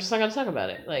just like, I'm just not going to talk about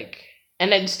it. Like,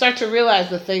 and then start to realize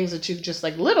the things that you just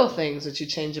like little things that you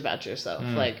change about yourself,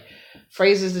 like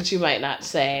phrases that you might not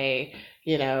say,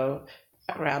 you know,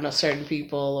 around a certain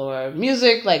people or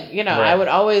music. Like, you know, right. I would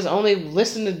always only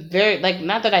listen to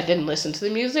not that I didn't listen to the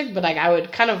music, but like I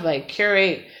would kind of like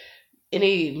curate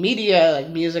any media, like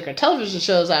music or television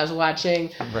shows I was watching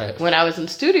when I was in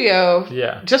studio.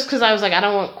 Yeah. Just because I was like, I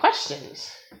don't want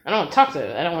questions. I don't want to talk to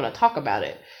it. I don't want to talk about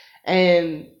it.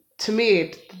 And to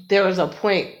me, there was a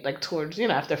point like towards, you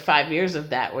know, after 5 years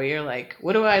of that where you're like,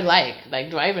 what do I like?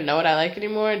 Like, do I even know what I like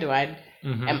anymore?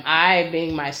 Am I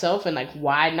being myself? And like,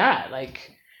 why not?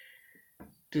 Like,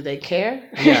 do they care?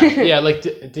 Yeah. Like,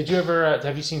 did you ever,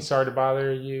 have you seen Sorry to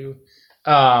Bother You?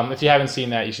 If you haven't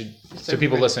seen that, you should, to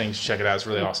people listening, you should check it out. It's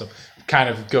really awesome. Kind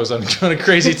of goes on a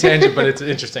crazy tangent, but it's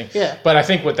interesting. Yeah. But I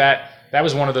think with that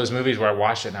was one of those movies where I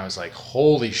watched it and I was like,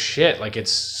 holy shit. Like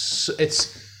it's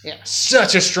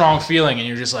such a strong feeling. And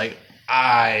you're just like,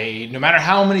 no matter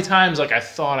how many times like I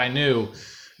thought I knew,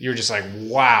 you're just like,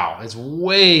 wow, it's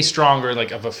way stronger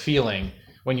like of a feeling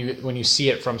when you see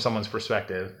it from someone's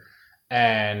perspective.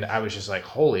 And I was just like,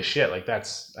 holy shit, like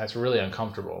that's really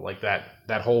uncomfortable. Like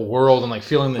that whole world and like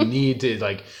feeling the need to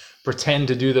like pretend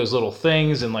to do those little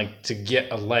things and like to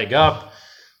get a leg up.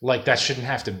 Like that shouldn't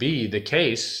have to be the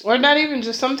case. Or not even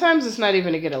just, sometimes it's not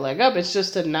even to get a leg up. It's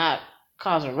just to not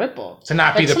cause a ripple. To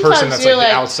not be the person that's like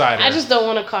the outsider. I just don't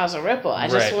want to cause a ripple. I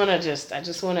just want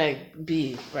to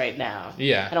be right now.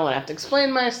 Yeah. I don't want to have to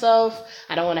explain myself.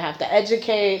 I don't want to have to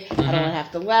educate. I don't want to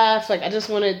have to laugh. Like I just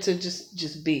want it to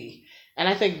just be. And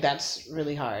I think that's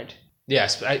really hard.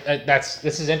 Yes.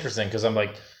 This is interesting because I'm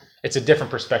like, it's a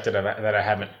different perspective that I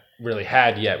haven't really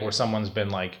had yet, where someone's been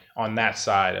like on that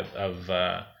side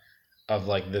of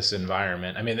like this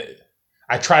environment. I mean,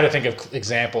 I try to think of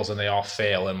examples and they all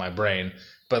fail in my brain,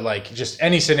 but like just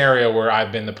any scenario where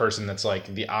I've been the person that's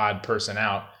like the odd person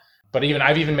out. But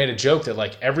I've even made a joke that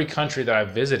like every country that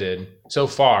I've visited so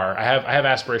far, I have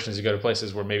aspirations to go to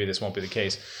places where maybe this won't be the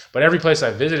case, but every place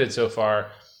I've visited so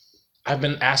far, I've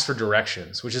been asked for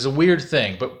directions, which is a weird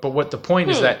thing. But what the point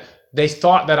is that they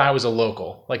thought that I was a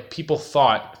local. Like people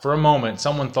thought for a moment,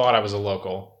 someone thought I was a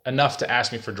local enough to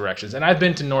ask me for directions. And I've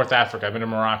been to North Africa. I've been to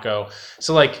Morocco.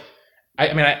 So like, I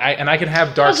can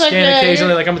have dark skin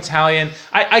occasionally. Like I'm Italian.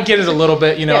 I get it a little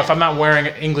bit. You know, if I'm not wearing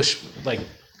English, like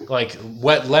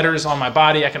wet letters on my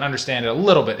body, I can understand it a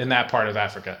little bit in that part of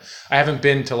Africa. I haven't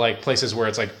been to like places where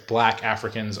it's like black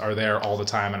Africans are there all the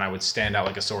time and I would stand out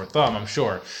like a sore thumb, I'm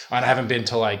sure. And I haven't been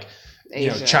to like,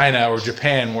 Asia. China or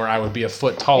Japan where I would be a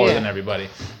foot taller than everybody.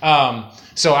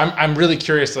 So I'm really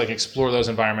curious to like explore those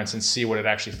environments and see what it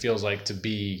actually feels like to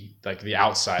be like the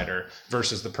outsider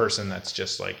versus the person that's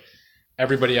just like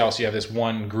everybody else. You have this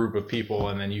one group of people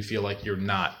and then you feel like you're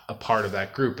not a part of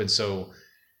that group. And so,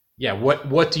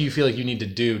 what do you feel like you need to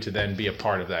do to then be a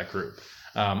part of that group?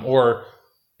 Or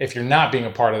if you're not being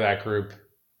a part of that group,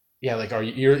 like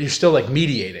you're still like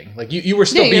mediating. Like you were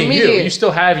still being you. You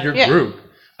still have your group.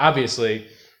 Obviously,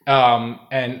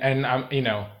 and I'm,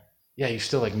 you're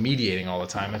still like mediating all the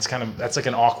time. That's like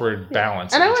an awkward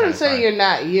balance. And I wouldn't say you're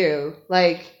not you.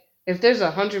 Like if there's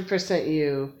 100%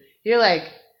 you, you're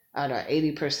like, I don't know,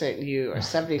 80% you or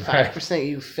 75%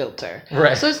 you filter.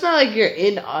 Right. So it's not like you're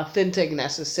inauthentic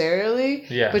necessarily,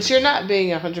 but you're not being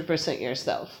 100%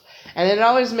 yourself. And it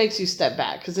always makes you step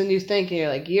back because then you think you're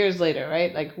like years later,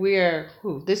 right? Like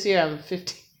this year I'm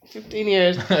 15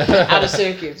 years out of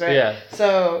Syracuse, right? Yeah.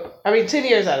 So, 10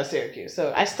 years out of Syracuse.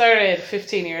 So I started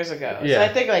 15 years ago. Yeah. So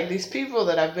I think like these people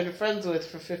that I've been friends with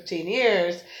for 15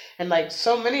 years and like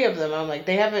so many of them, I'm like,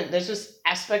 there's just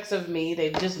aspects of me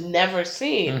they've just never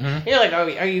seen. Mm-hmm. You're like,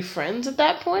 are you friends at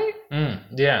that point?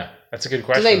 Yeah. That's a good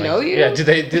question. Do they know you? Yeah. Do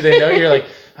they know you? You're like,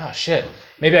 oh shit.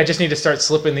 Maybe I just need to start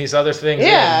slipping these other things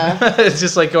in. It's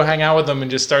just like go hang out with them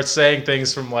and just start saying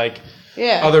things from like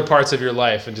other parts of your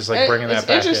life and just like bringing that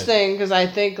back. It's interesting because I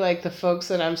think like the folks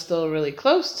that I'm still really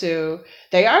close to,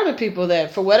 they are the people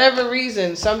that for whatever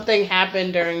reason something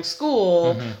happened during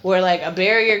school where like a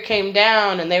barrier came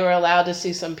down and they were allowed to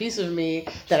see some piece of me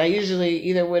that I usually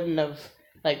either wouldn't have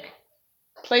like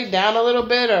played down a little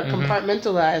bit or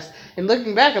compartmentalized. And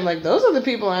looking back, I'm like, those are the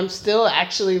people I'm still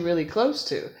actually really close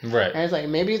to. Right. And it's like,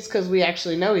 maybe it's because we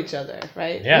actually know each other,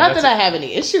 right? Yeah, Not that I have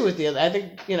any issue with the other. I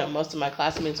think, most of my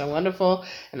classmates are wonderful,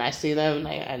 and I see them, and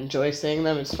I enjoy seeing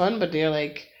them. It's fun, but they're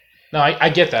like... No, I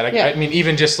get that. I mean,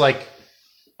 even just like,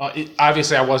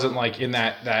 obviously I wasn't like in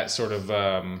that sort of...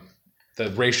 the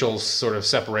racial sort of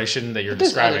separation that you're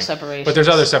describing. But there's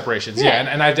other separations.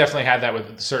 Yeah. And I definitely had that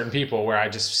with certain people where I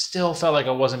just still felt like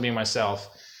I wasn't being myself.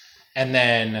 And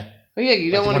then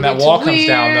you don't want to be when that too wall weird, comes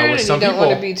down though with some people. You don't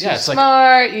want to be too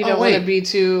smart. You don't want to be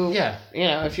too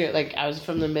if you're like I was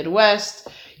from the Midwest,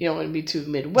 you don't want to be too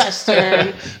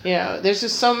Midwestern. There's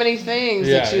just so many things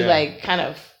that you like kind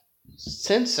of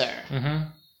censor. Mm-hmm.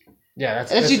 Yeah,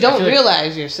 that's you don't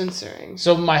realize you're censoring.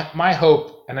 So my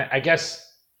hope, and I guess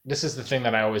this is the thing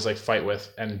that I always like fight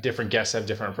with, and different guests have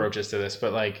different approaches to this,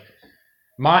 but like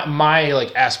my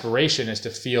like aspiration is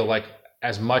to feel like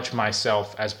as much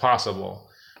myself as possible.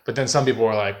 But then some people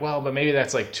are like, well, but maybe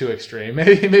that's like too extreme.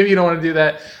 Maybe you don't want to do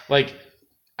that. Like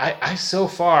I so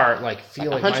far like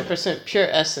feel like 100% pure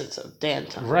essence of Dan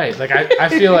Tom. Right. Like I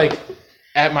feel like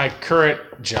at my current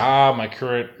job, my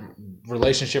current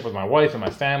relationship with my wife and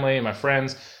my family and my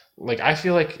friends, like I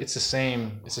feel like it's the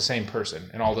same person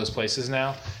in all those places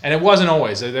now. And it wasn't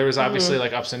always. There was obviously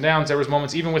like ups and downs. There was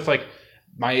moments even with like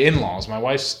my in-laws, my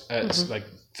wife's like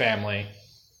family,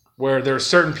 where there are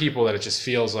certain people that it just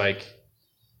feels like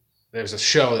there's a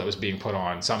show that was being put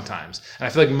on sometimes. And I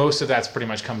feel like most of that's pretty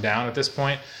much come down at this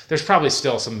point. There's probably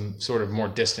still some sort of more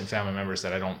distant family members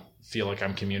that I don't feel like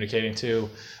I'm communicating to.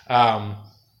 And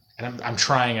I'm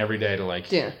trying every day to like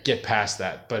get past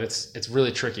that. But it's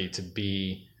really tricky to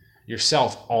be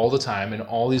yourself all the time in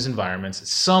all these environments. At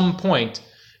some point,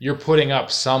 you're putting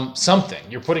up something.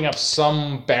 You're putting up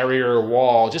some barrier or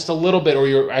wall, just a little bit, or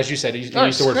you're, as you said, you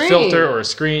use the word filter or a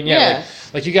screen. Yeah.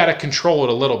 Like you got to control it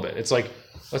a little bit. It's like,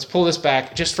 let's pull this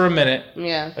back just for a minute.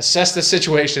 Yeah. Assess the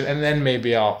situation, and then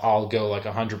maybe I'll go like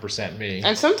 100% me.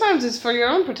 And sometimes it's for your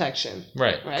own protection.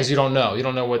 Right. Because you don't know. You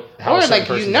don't know how a certain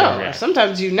person's gonna react.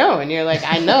 Sometimes and you're like,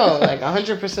 I know, like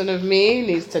 100% of me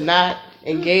needs to not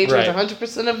engage with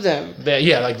 100% of them.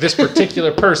 Like this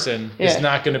particular person is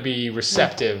not going to be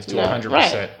receptive to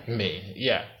 100% me.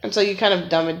 Yeah. And so you kind of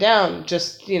dumb it down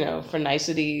just, for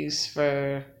niceties,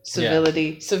 for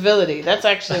civility. Civility. That's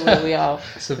actually where we all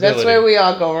that's where we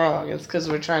all go wrong. It's because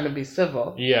we're trying to be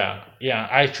civil. Yeah. Yeah.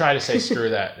 I try to say screw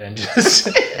that and just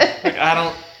like I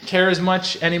don't care as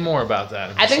much anymore about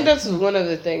that. I think that's one of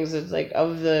the things that's like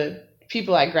of the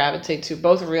people I gravitate to,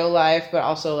 both real life but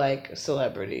also like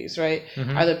celebrities, right?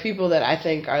 Mm-hmm. Are the people that I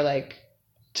think are like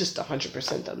just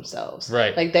 100% themselves.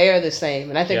 Right. Like they are the same.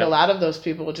 And I think a lot of those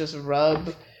people just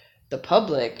rub the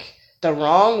public the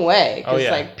wrong way. Because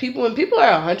like when people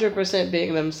are 100%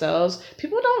 being themselves,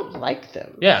 people don't like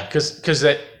them. Yeah, because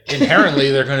that inherently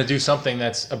they're going to do something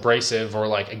that's abrasive or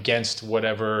like against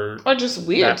whatever. Or just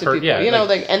weird to people.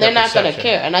 And they're not going to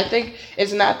care. And I think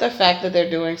it's not the fact that they're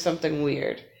doing something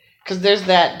weird. Because there's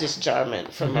that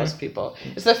disjarment for most people.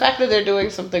 It's the fact that they're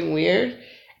doing something weird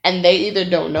and they either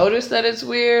don't notice that it's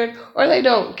weird or they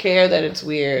don't care that it's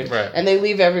weird. Right. And they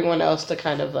leave everyone else to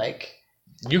kind of like...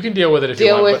 You can deal with it if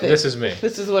you want, but this is me.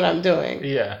 This is what I'm doing.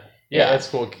 Yeah, that's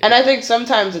cool. And I think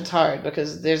sometimes it's hard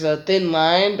because there's a thin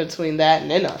line between that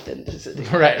and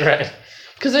inauthenticity. Right.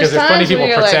 Because there's times people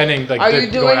where you're pretending like are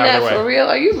you doing that for real?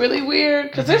 Are you really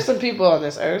weird? Because there's some people on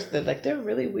this earth that like they're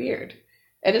really weird.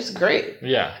 And it's great.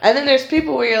 Yeah. And then there's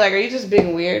people where you're like, are you just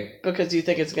being weird because you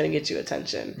think it's going to get you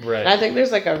attention? Right. And I think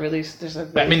there's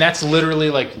I mean, that's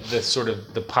literally like the sort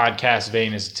of the podcast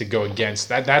vein is to go against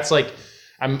that. That's like,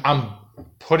 I'm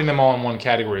putting them all in one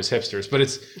category as hipsters, but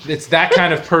it's that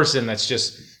kind of person that's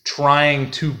just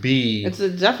trying to be. It's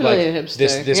definitely like a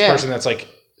hipster. This person that's like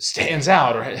stands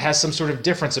out or has some sort of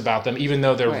difference about them, even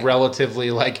though they're relatively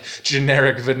like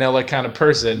generic vanilla kind of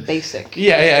person. Basic.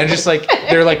 Yeah, and just like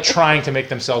they're like trying to make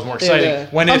themselves more exciting.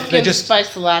 When if they just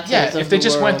spice lattes if they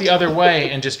just went the other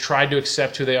way and just tried to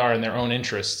accept who they are and their own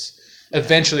interests,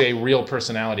 eventually a real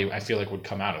personality I feel like would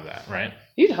come out of that, right?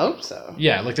 You'd hope so.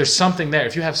 Yeah, like there's something there.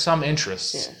 If you have some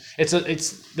interests, it's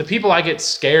the people I get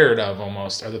scared of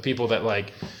almost are the people that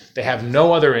like they have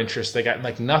no other interest. They got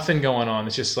like nothing going on.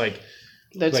 It's just like.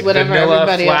 That's like whatever vanilla,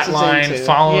 everybody else is flatline, into.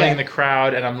 Following the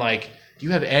crowd, and I'm like, do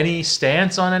you have any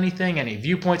stance on anything, any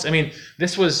viewpoints? I mean,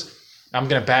 I'm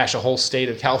going to bash a whole state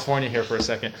of California here for a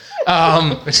second,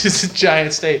 which is a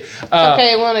giant state.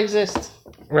 Okay, it won't exist.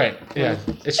 Right, yeah.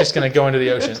 It's just going to go into the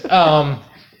ocean.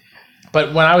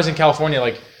 But when I was in California,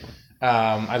 like,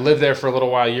 I lived there for a little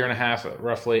while, a year and a half,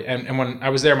 roughly, and when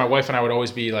I was there, my wife and I would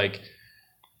always be like,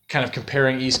 kind of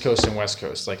comparing East Coast and West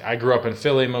Coast. Like I grew up in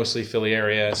Philly, mostly Philly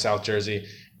area, South Jersey.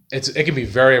 It can be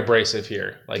very abrasive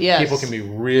here. Like people can be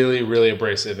really, really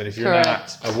abrasive. And if you're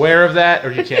not aware of that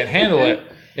or you can't handle it,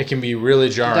 it can be really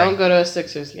jarring. Don't go to a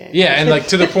Sixers game. Yeah, and like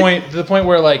to the point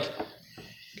where like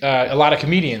a lot of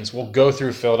comedians will go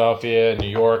through Philadelphia, New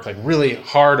York, like really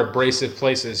hard, abrasive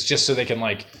places just so they can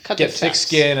like get thick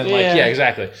skin and like, yeah,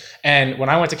 exactly. And when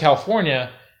I went to California,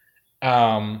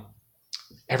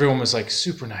 everyone was like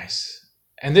super nice.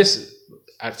 And this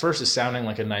at first is sounding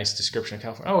like a nice description of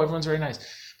California. Oh, everyone's very nice.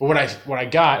 But what I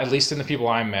got, at least in the people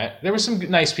I met, there were some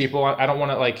nice people. I don't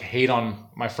want to like hate on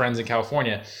my friends in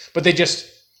California, but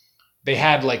they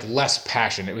had like less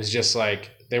passion. It was just like,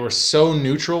 they were so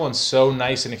neutral and so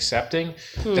nice and accepting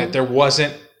that there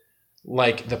wasn't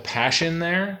like the passion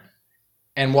there.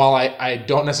 And while I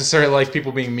don't necessarily like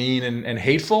people being mean and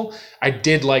hateful, I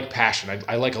did like passion.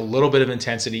 I like a little bit of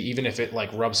intensity, even if it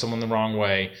like rubs someone the wrong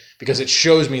way, because it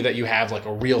shows me that you have like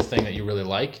a real thing that you really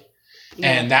like. Yeah.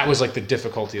 And that was like the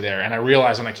difficulty there. And I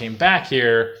realized when I came back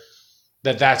here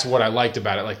that that's what I liked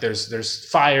about it. Like there's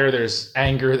fire, there's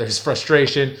anger, there's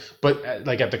frustration, but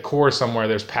like at the core somewhere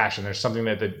there's passion. There's something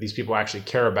that these people actually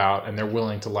care about, and they're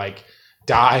willing to like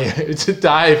die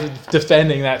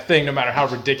defending that thing, no matter how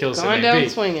ridiculous it may be. Going down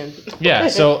swinging. Yeah.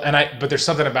 But there's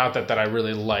something about that I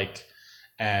really like,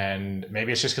 and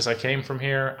maybe it's just because I came from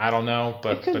here. I don't know,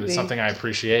 but it's something I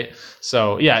appreciate.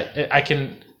 So yeah, I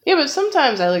can. Yeah, but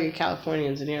sometimes I look at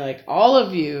Californians and you're like, all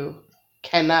of you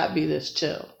cannot be this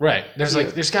chill. Right. There's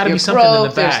got to be something in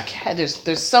the back.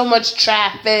 There's so much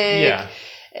traffic. Yeah.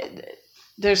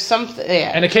 There's something.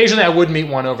 Yeah. And occasionally I would meet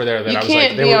one over there that I was like, you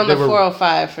can't be on the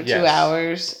 405 for 2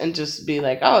 hours and just be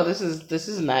like, oh, this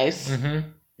is nice. Mm-hmm.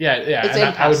 Yeah, yeah. It's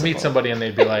impossible. I would meet somebody and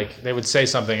they'd be like, they would say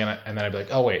something and then I'd be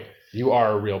like, oh wait, you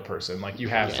are a real person. Like you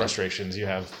have frustrations, you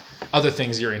have other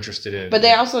things you're interested in. But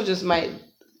they also just might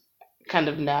kind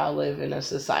of now live in a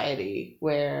society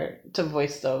where to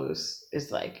voice those is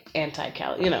like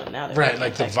anti-Cali, now they're right,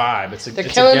 like the vibe. It's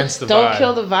against the vibe. Don't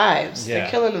kill the vibes. Yeah. They're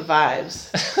killing the vibes.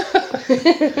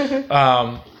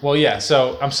 Well, yeah.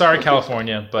 So I'm sorry,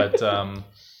 California, but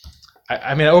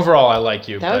I mean, overall, I like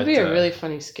you. That would be a really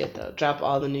funny skit, though. Drop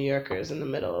all the New Yorkers in the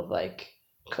middle of like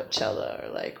Coachella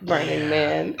or like Burning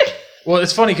Man. Well,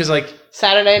 it's funny because like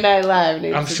Saturday Night Live.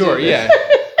 I'm sure, yeah.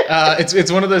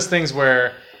 It's one of those things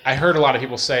where I heard a lot of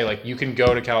people say, like, you can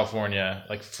go to California,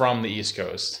 like, from the East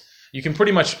Coast. You can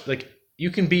pretty much, like, you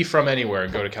can be from anywhere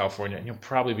and go to California, and you'll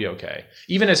probably be okay.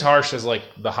 Even as harsh as, like,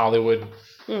 the Hollywood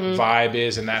vibe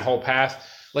is and that whole path,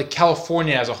 like,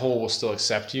 California as a whole will still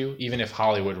accept you, even if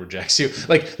Hollywood rejects you.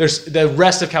 Like, there's the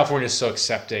rest of California is so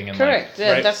accepting. And correct. Like,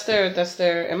 yeah, right? That's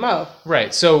their MO.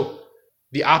 Right. So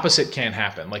the opposite can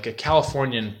happen. Like, a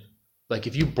Californian... Like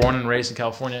if you're born and raised in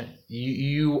California,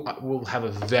 you will have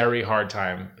a very hard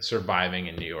time surviving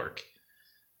in New York.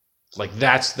 Like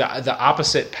that's the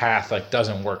opposite path. Like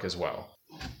doesn't work as well.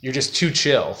 You're just too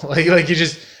chill. Like you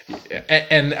just.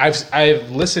 And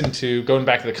I've listened to, going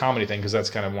back to the comedy thing, because that's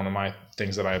kind of one of my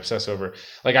things that I obsess over.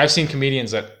 Like I've seen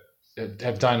comedians that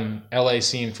have done LA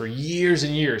scene for years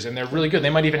and years, and they're really good. They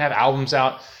might even have albums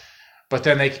out. But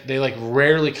then they like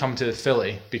rarely come to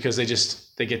Philly because they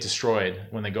get destroyed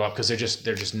when they go up because they're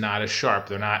just not as sharp.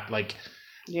 They're not like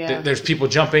there's people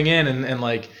jumping in and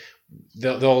like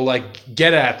they'll like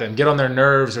get at them, get on their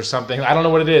nerves or something. I don't know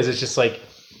what it is. It's just like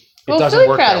it doesn't Philly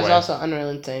work that way. Crowd is also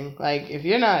unrelenting. Like if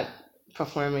you're not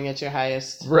performing at your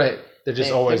highest, right? They're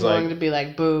just always they're like going to be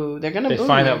like boo. They're going to boo. They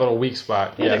find that little weak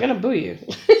spot. Yeah, they're going to boo you.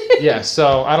 Yeah,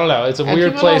 so I don't know. It's a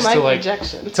weird place to like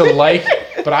to like.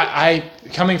 But I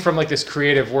coming from like this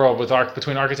creative world with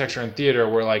between architecture and theater,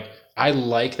 where like I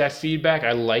like that feedback.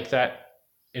 I like that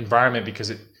environment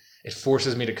because it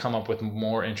forces me to come up with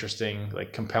more interesting,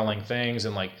 like compelling things,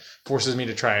 and like forces me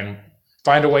to try and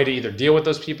find a way to either deal with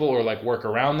those people or like work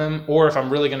around them. Or if I'm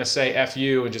really going to say F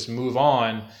you and just move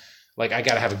on, like I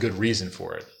got to have a good reason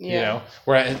for it, you know?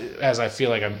 Whereas I feel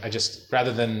like I just,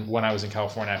 rather than when I was in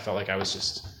California, I felt like I was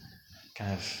just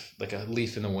kind of like a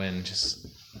leaf in the wind, just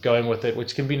going with it,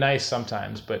 which can be nice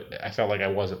sometimes, but I felt like I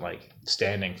wasn't like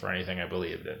standing for anything I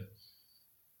believed in.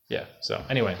 Yeah. So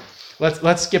anyway,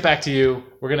 let's get back to you.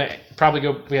 We're going to probably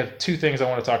go, we have two things I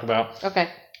want to talk about. Okay.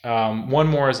 One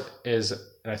more is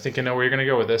and I think I know where you're going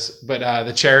to go with this, but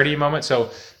the charity moment. So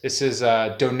this is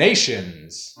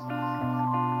donations.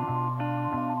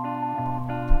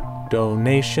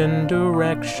 Donation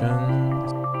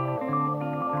directions.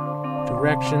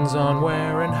 Directions on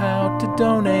where and how to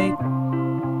donate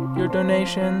your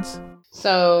donations.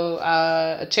 So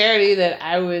a charity that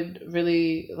I would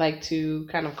really like to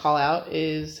kind of call out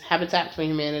is Habitat for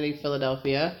Humanity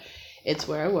Philadelphia. It's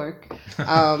where I work.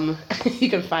 You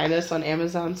can find us on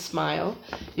Amazon Smile.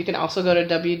 You can also go to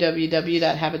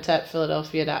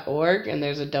www.habitatphiladelphia.org, and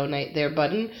there's a donate there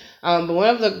button. But one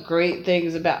of the great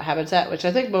things about Habitat, which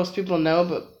I think most people know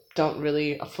but don't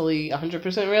really fully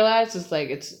 100% realize, is like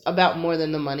it's about more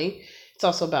than the money. It's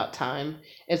also about time.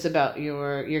 It's about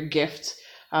your gift.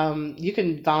 You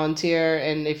can volunteer,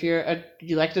 and if you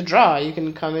like to draw, you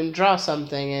can come and draw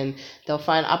something, and they'll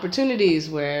find opportunities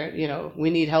where, we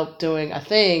need help doing a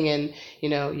thing, and, you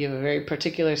have a very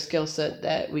particular skill set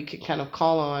that we could kind of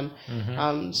call on.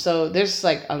 Mm-hmm. So there's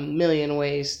like a million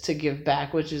ways to give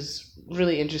back, which is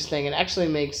really interesting and actually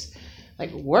makes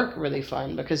like work really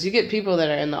fun, because you get people that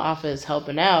are in the office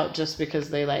helping out just because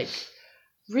they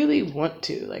really want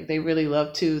to, they really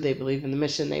love to, they believe in the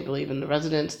mission, they believe in the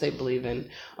residents, they believe in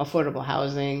affordable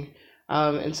housing,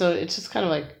 and so it's just kind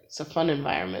of it's a fun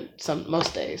environment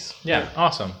most days. Yeah,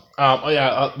 awesome.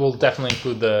 We'll definitely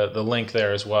include the link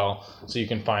there as well, so you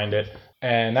can find it.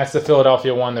 And that's the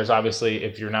Philadelphia one. There's obviously,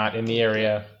 if you're not in the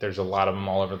area, there's a lot of them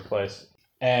all over the place.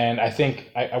 And I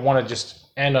think I want to just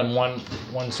end on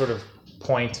one sort of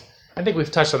point. I think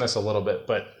we've touched on this a little bit,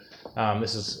 but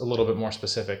this is a little bit more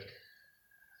specific.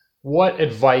 What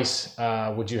advice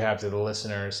would you have to the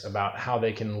listeners about how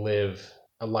they can live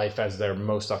a life as their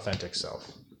most authentic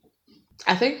self?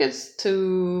 I think it's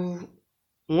to,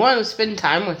 one, spend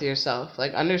time with yourself.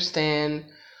 Understand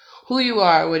who you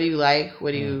are, what do you like,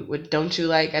 what don't you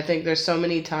like. I think there's so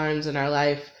many times in our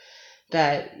life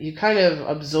that you kind of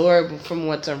absorb from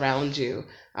what's around you.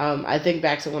 I think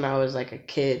back to when I was a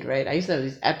kid, right? I used to have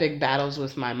these epic battles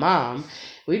with my mom.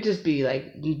 We'd just be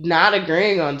not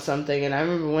agreeing on something. And I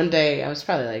remember one day I was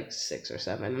probably 6 or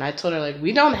 7, and I told her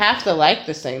we don't have to like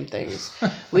the same things.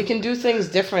 We can do things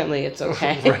differently. It's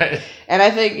okay. Right. And I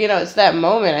think, it's that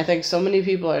moment. I think so many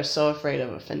people are so afraid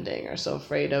of offending, or so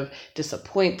afraid of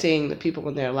disappointing the people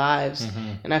in their lives.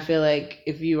 Mm-hmm. And I feel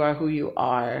if you are who you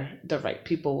are, the right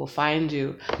people will find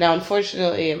you. Now,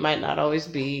 unfortunately, it might not always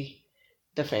be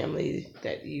the family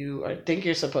that you think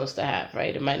you're supposed to have,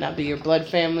 right? It might not be your blood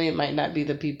family. It might not be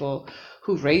the people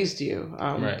who raised you,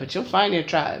 right. But you'll find your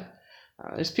tribe.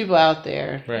 There's people out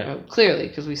there, right. Clearly,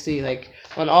 because we see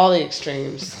on all the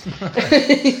extremes,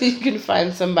 you can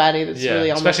find somebody that's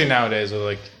really almost... especially nowadays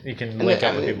with you can link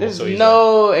up with people there's so easily.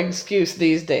 No excuse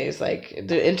these days.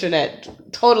 The internet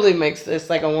totally makes this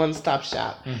a one-stop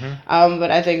shop. Mm-hmm. But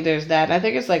I think there's that. And I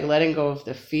think it's letting go of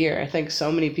the fear. I think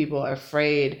so many people are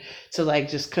afraid to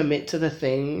just commit to the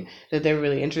thing that they're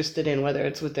really interested in, whether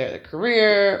it's with their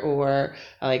career or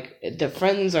the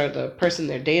friends or the person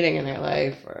they're dating in their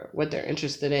life or what they're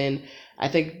interested in. I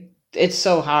think it's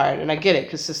so hard, and I get it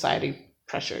because society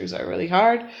pressures are really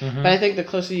hard. Mm-hmm. But I think the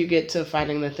closer you get to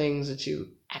finding the things that you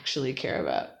actually care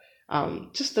about,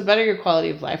 just the better your quality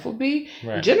of life will be.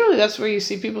 Right. Generally, that's where you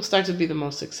see people start to be the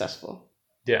most successful.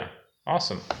 Yeah,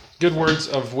 awesome. Good words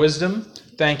of wisdom.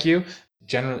 Thank you.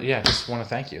 Generally, just want to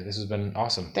thank you. This has been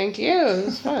awesome. Thank you. It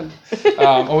was fun.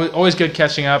 Always good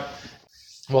catching up.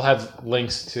 We'll have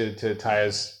links to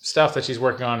Taya's stuff that she's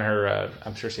working on.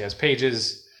 I'm sure she has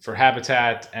pages for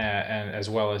Habitat, and as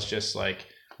well as just we'll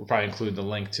probably include the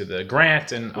link to the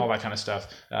grant and all that kind of stuff.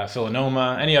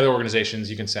 Philanoma, any other organizations,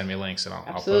 you can send me links and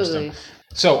I'll post them.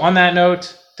 So on that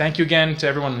note, thank you again to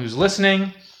everyone who's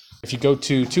listening. If you go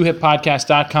to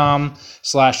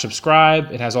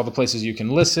twohippodcast.com/subscribe, it has all the places you can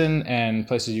listen and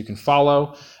places you can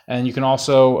follow. And you can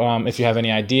also, if you have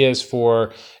any ideas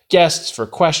for guests, for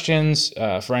questions,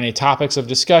 for any topics of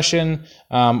discussion,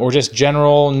 or just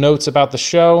general notes about the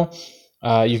show,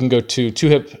 you can go to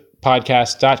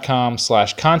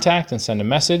twohippodcast.com/contact and send a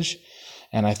message.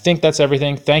 And I think that's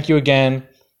everything. Thank you again.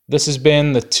 This has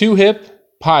been the Two Hip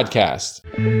Podcast.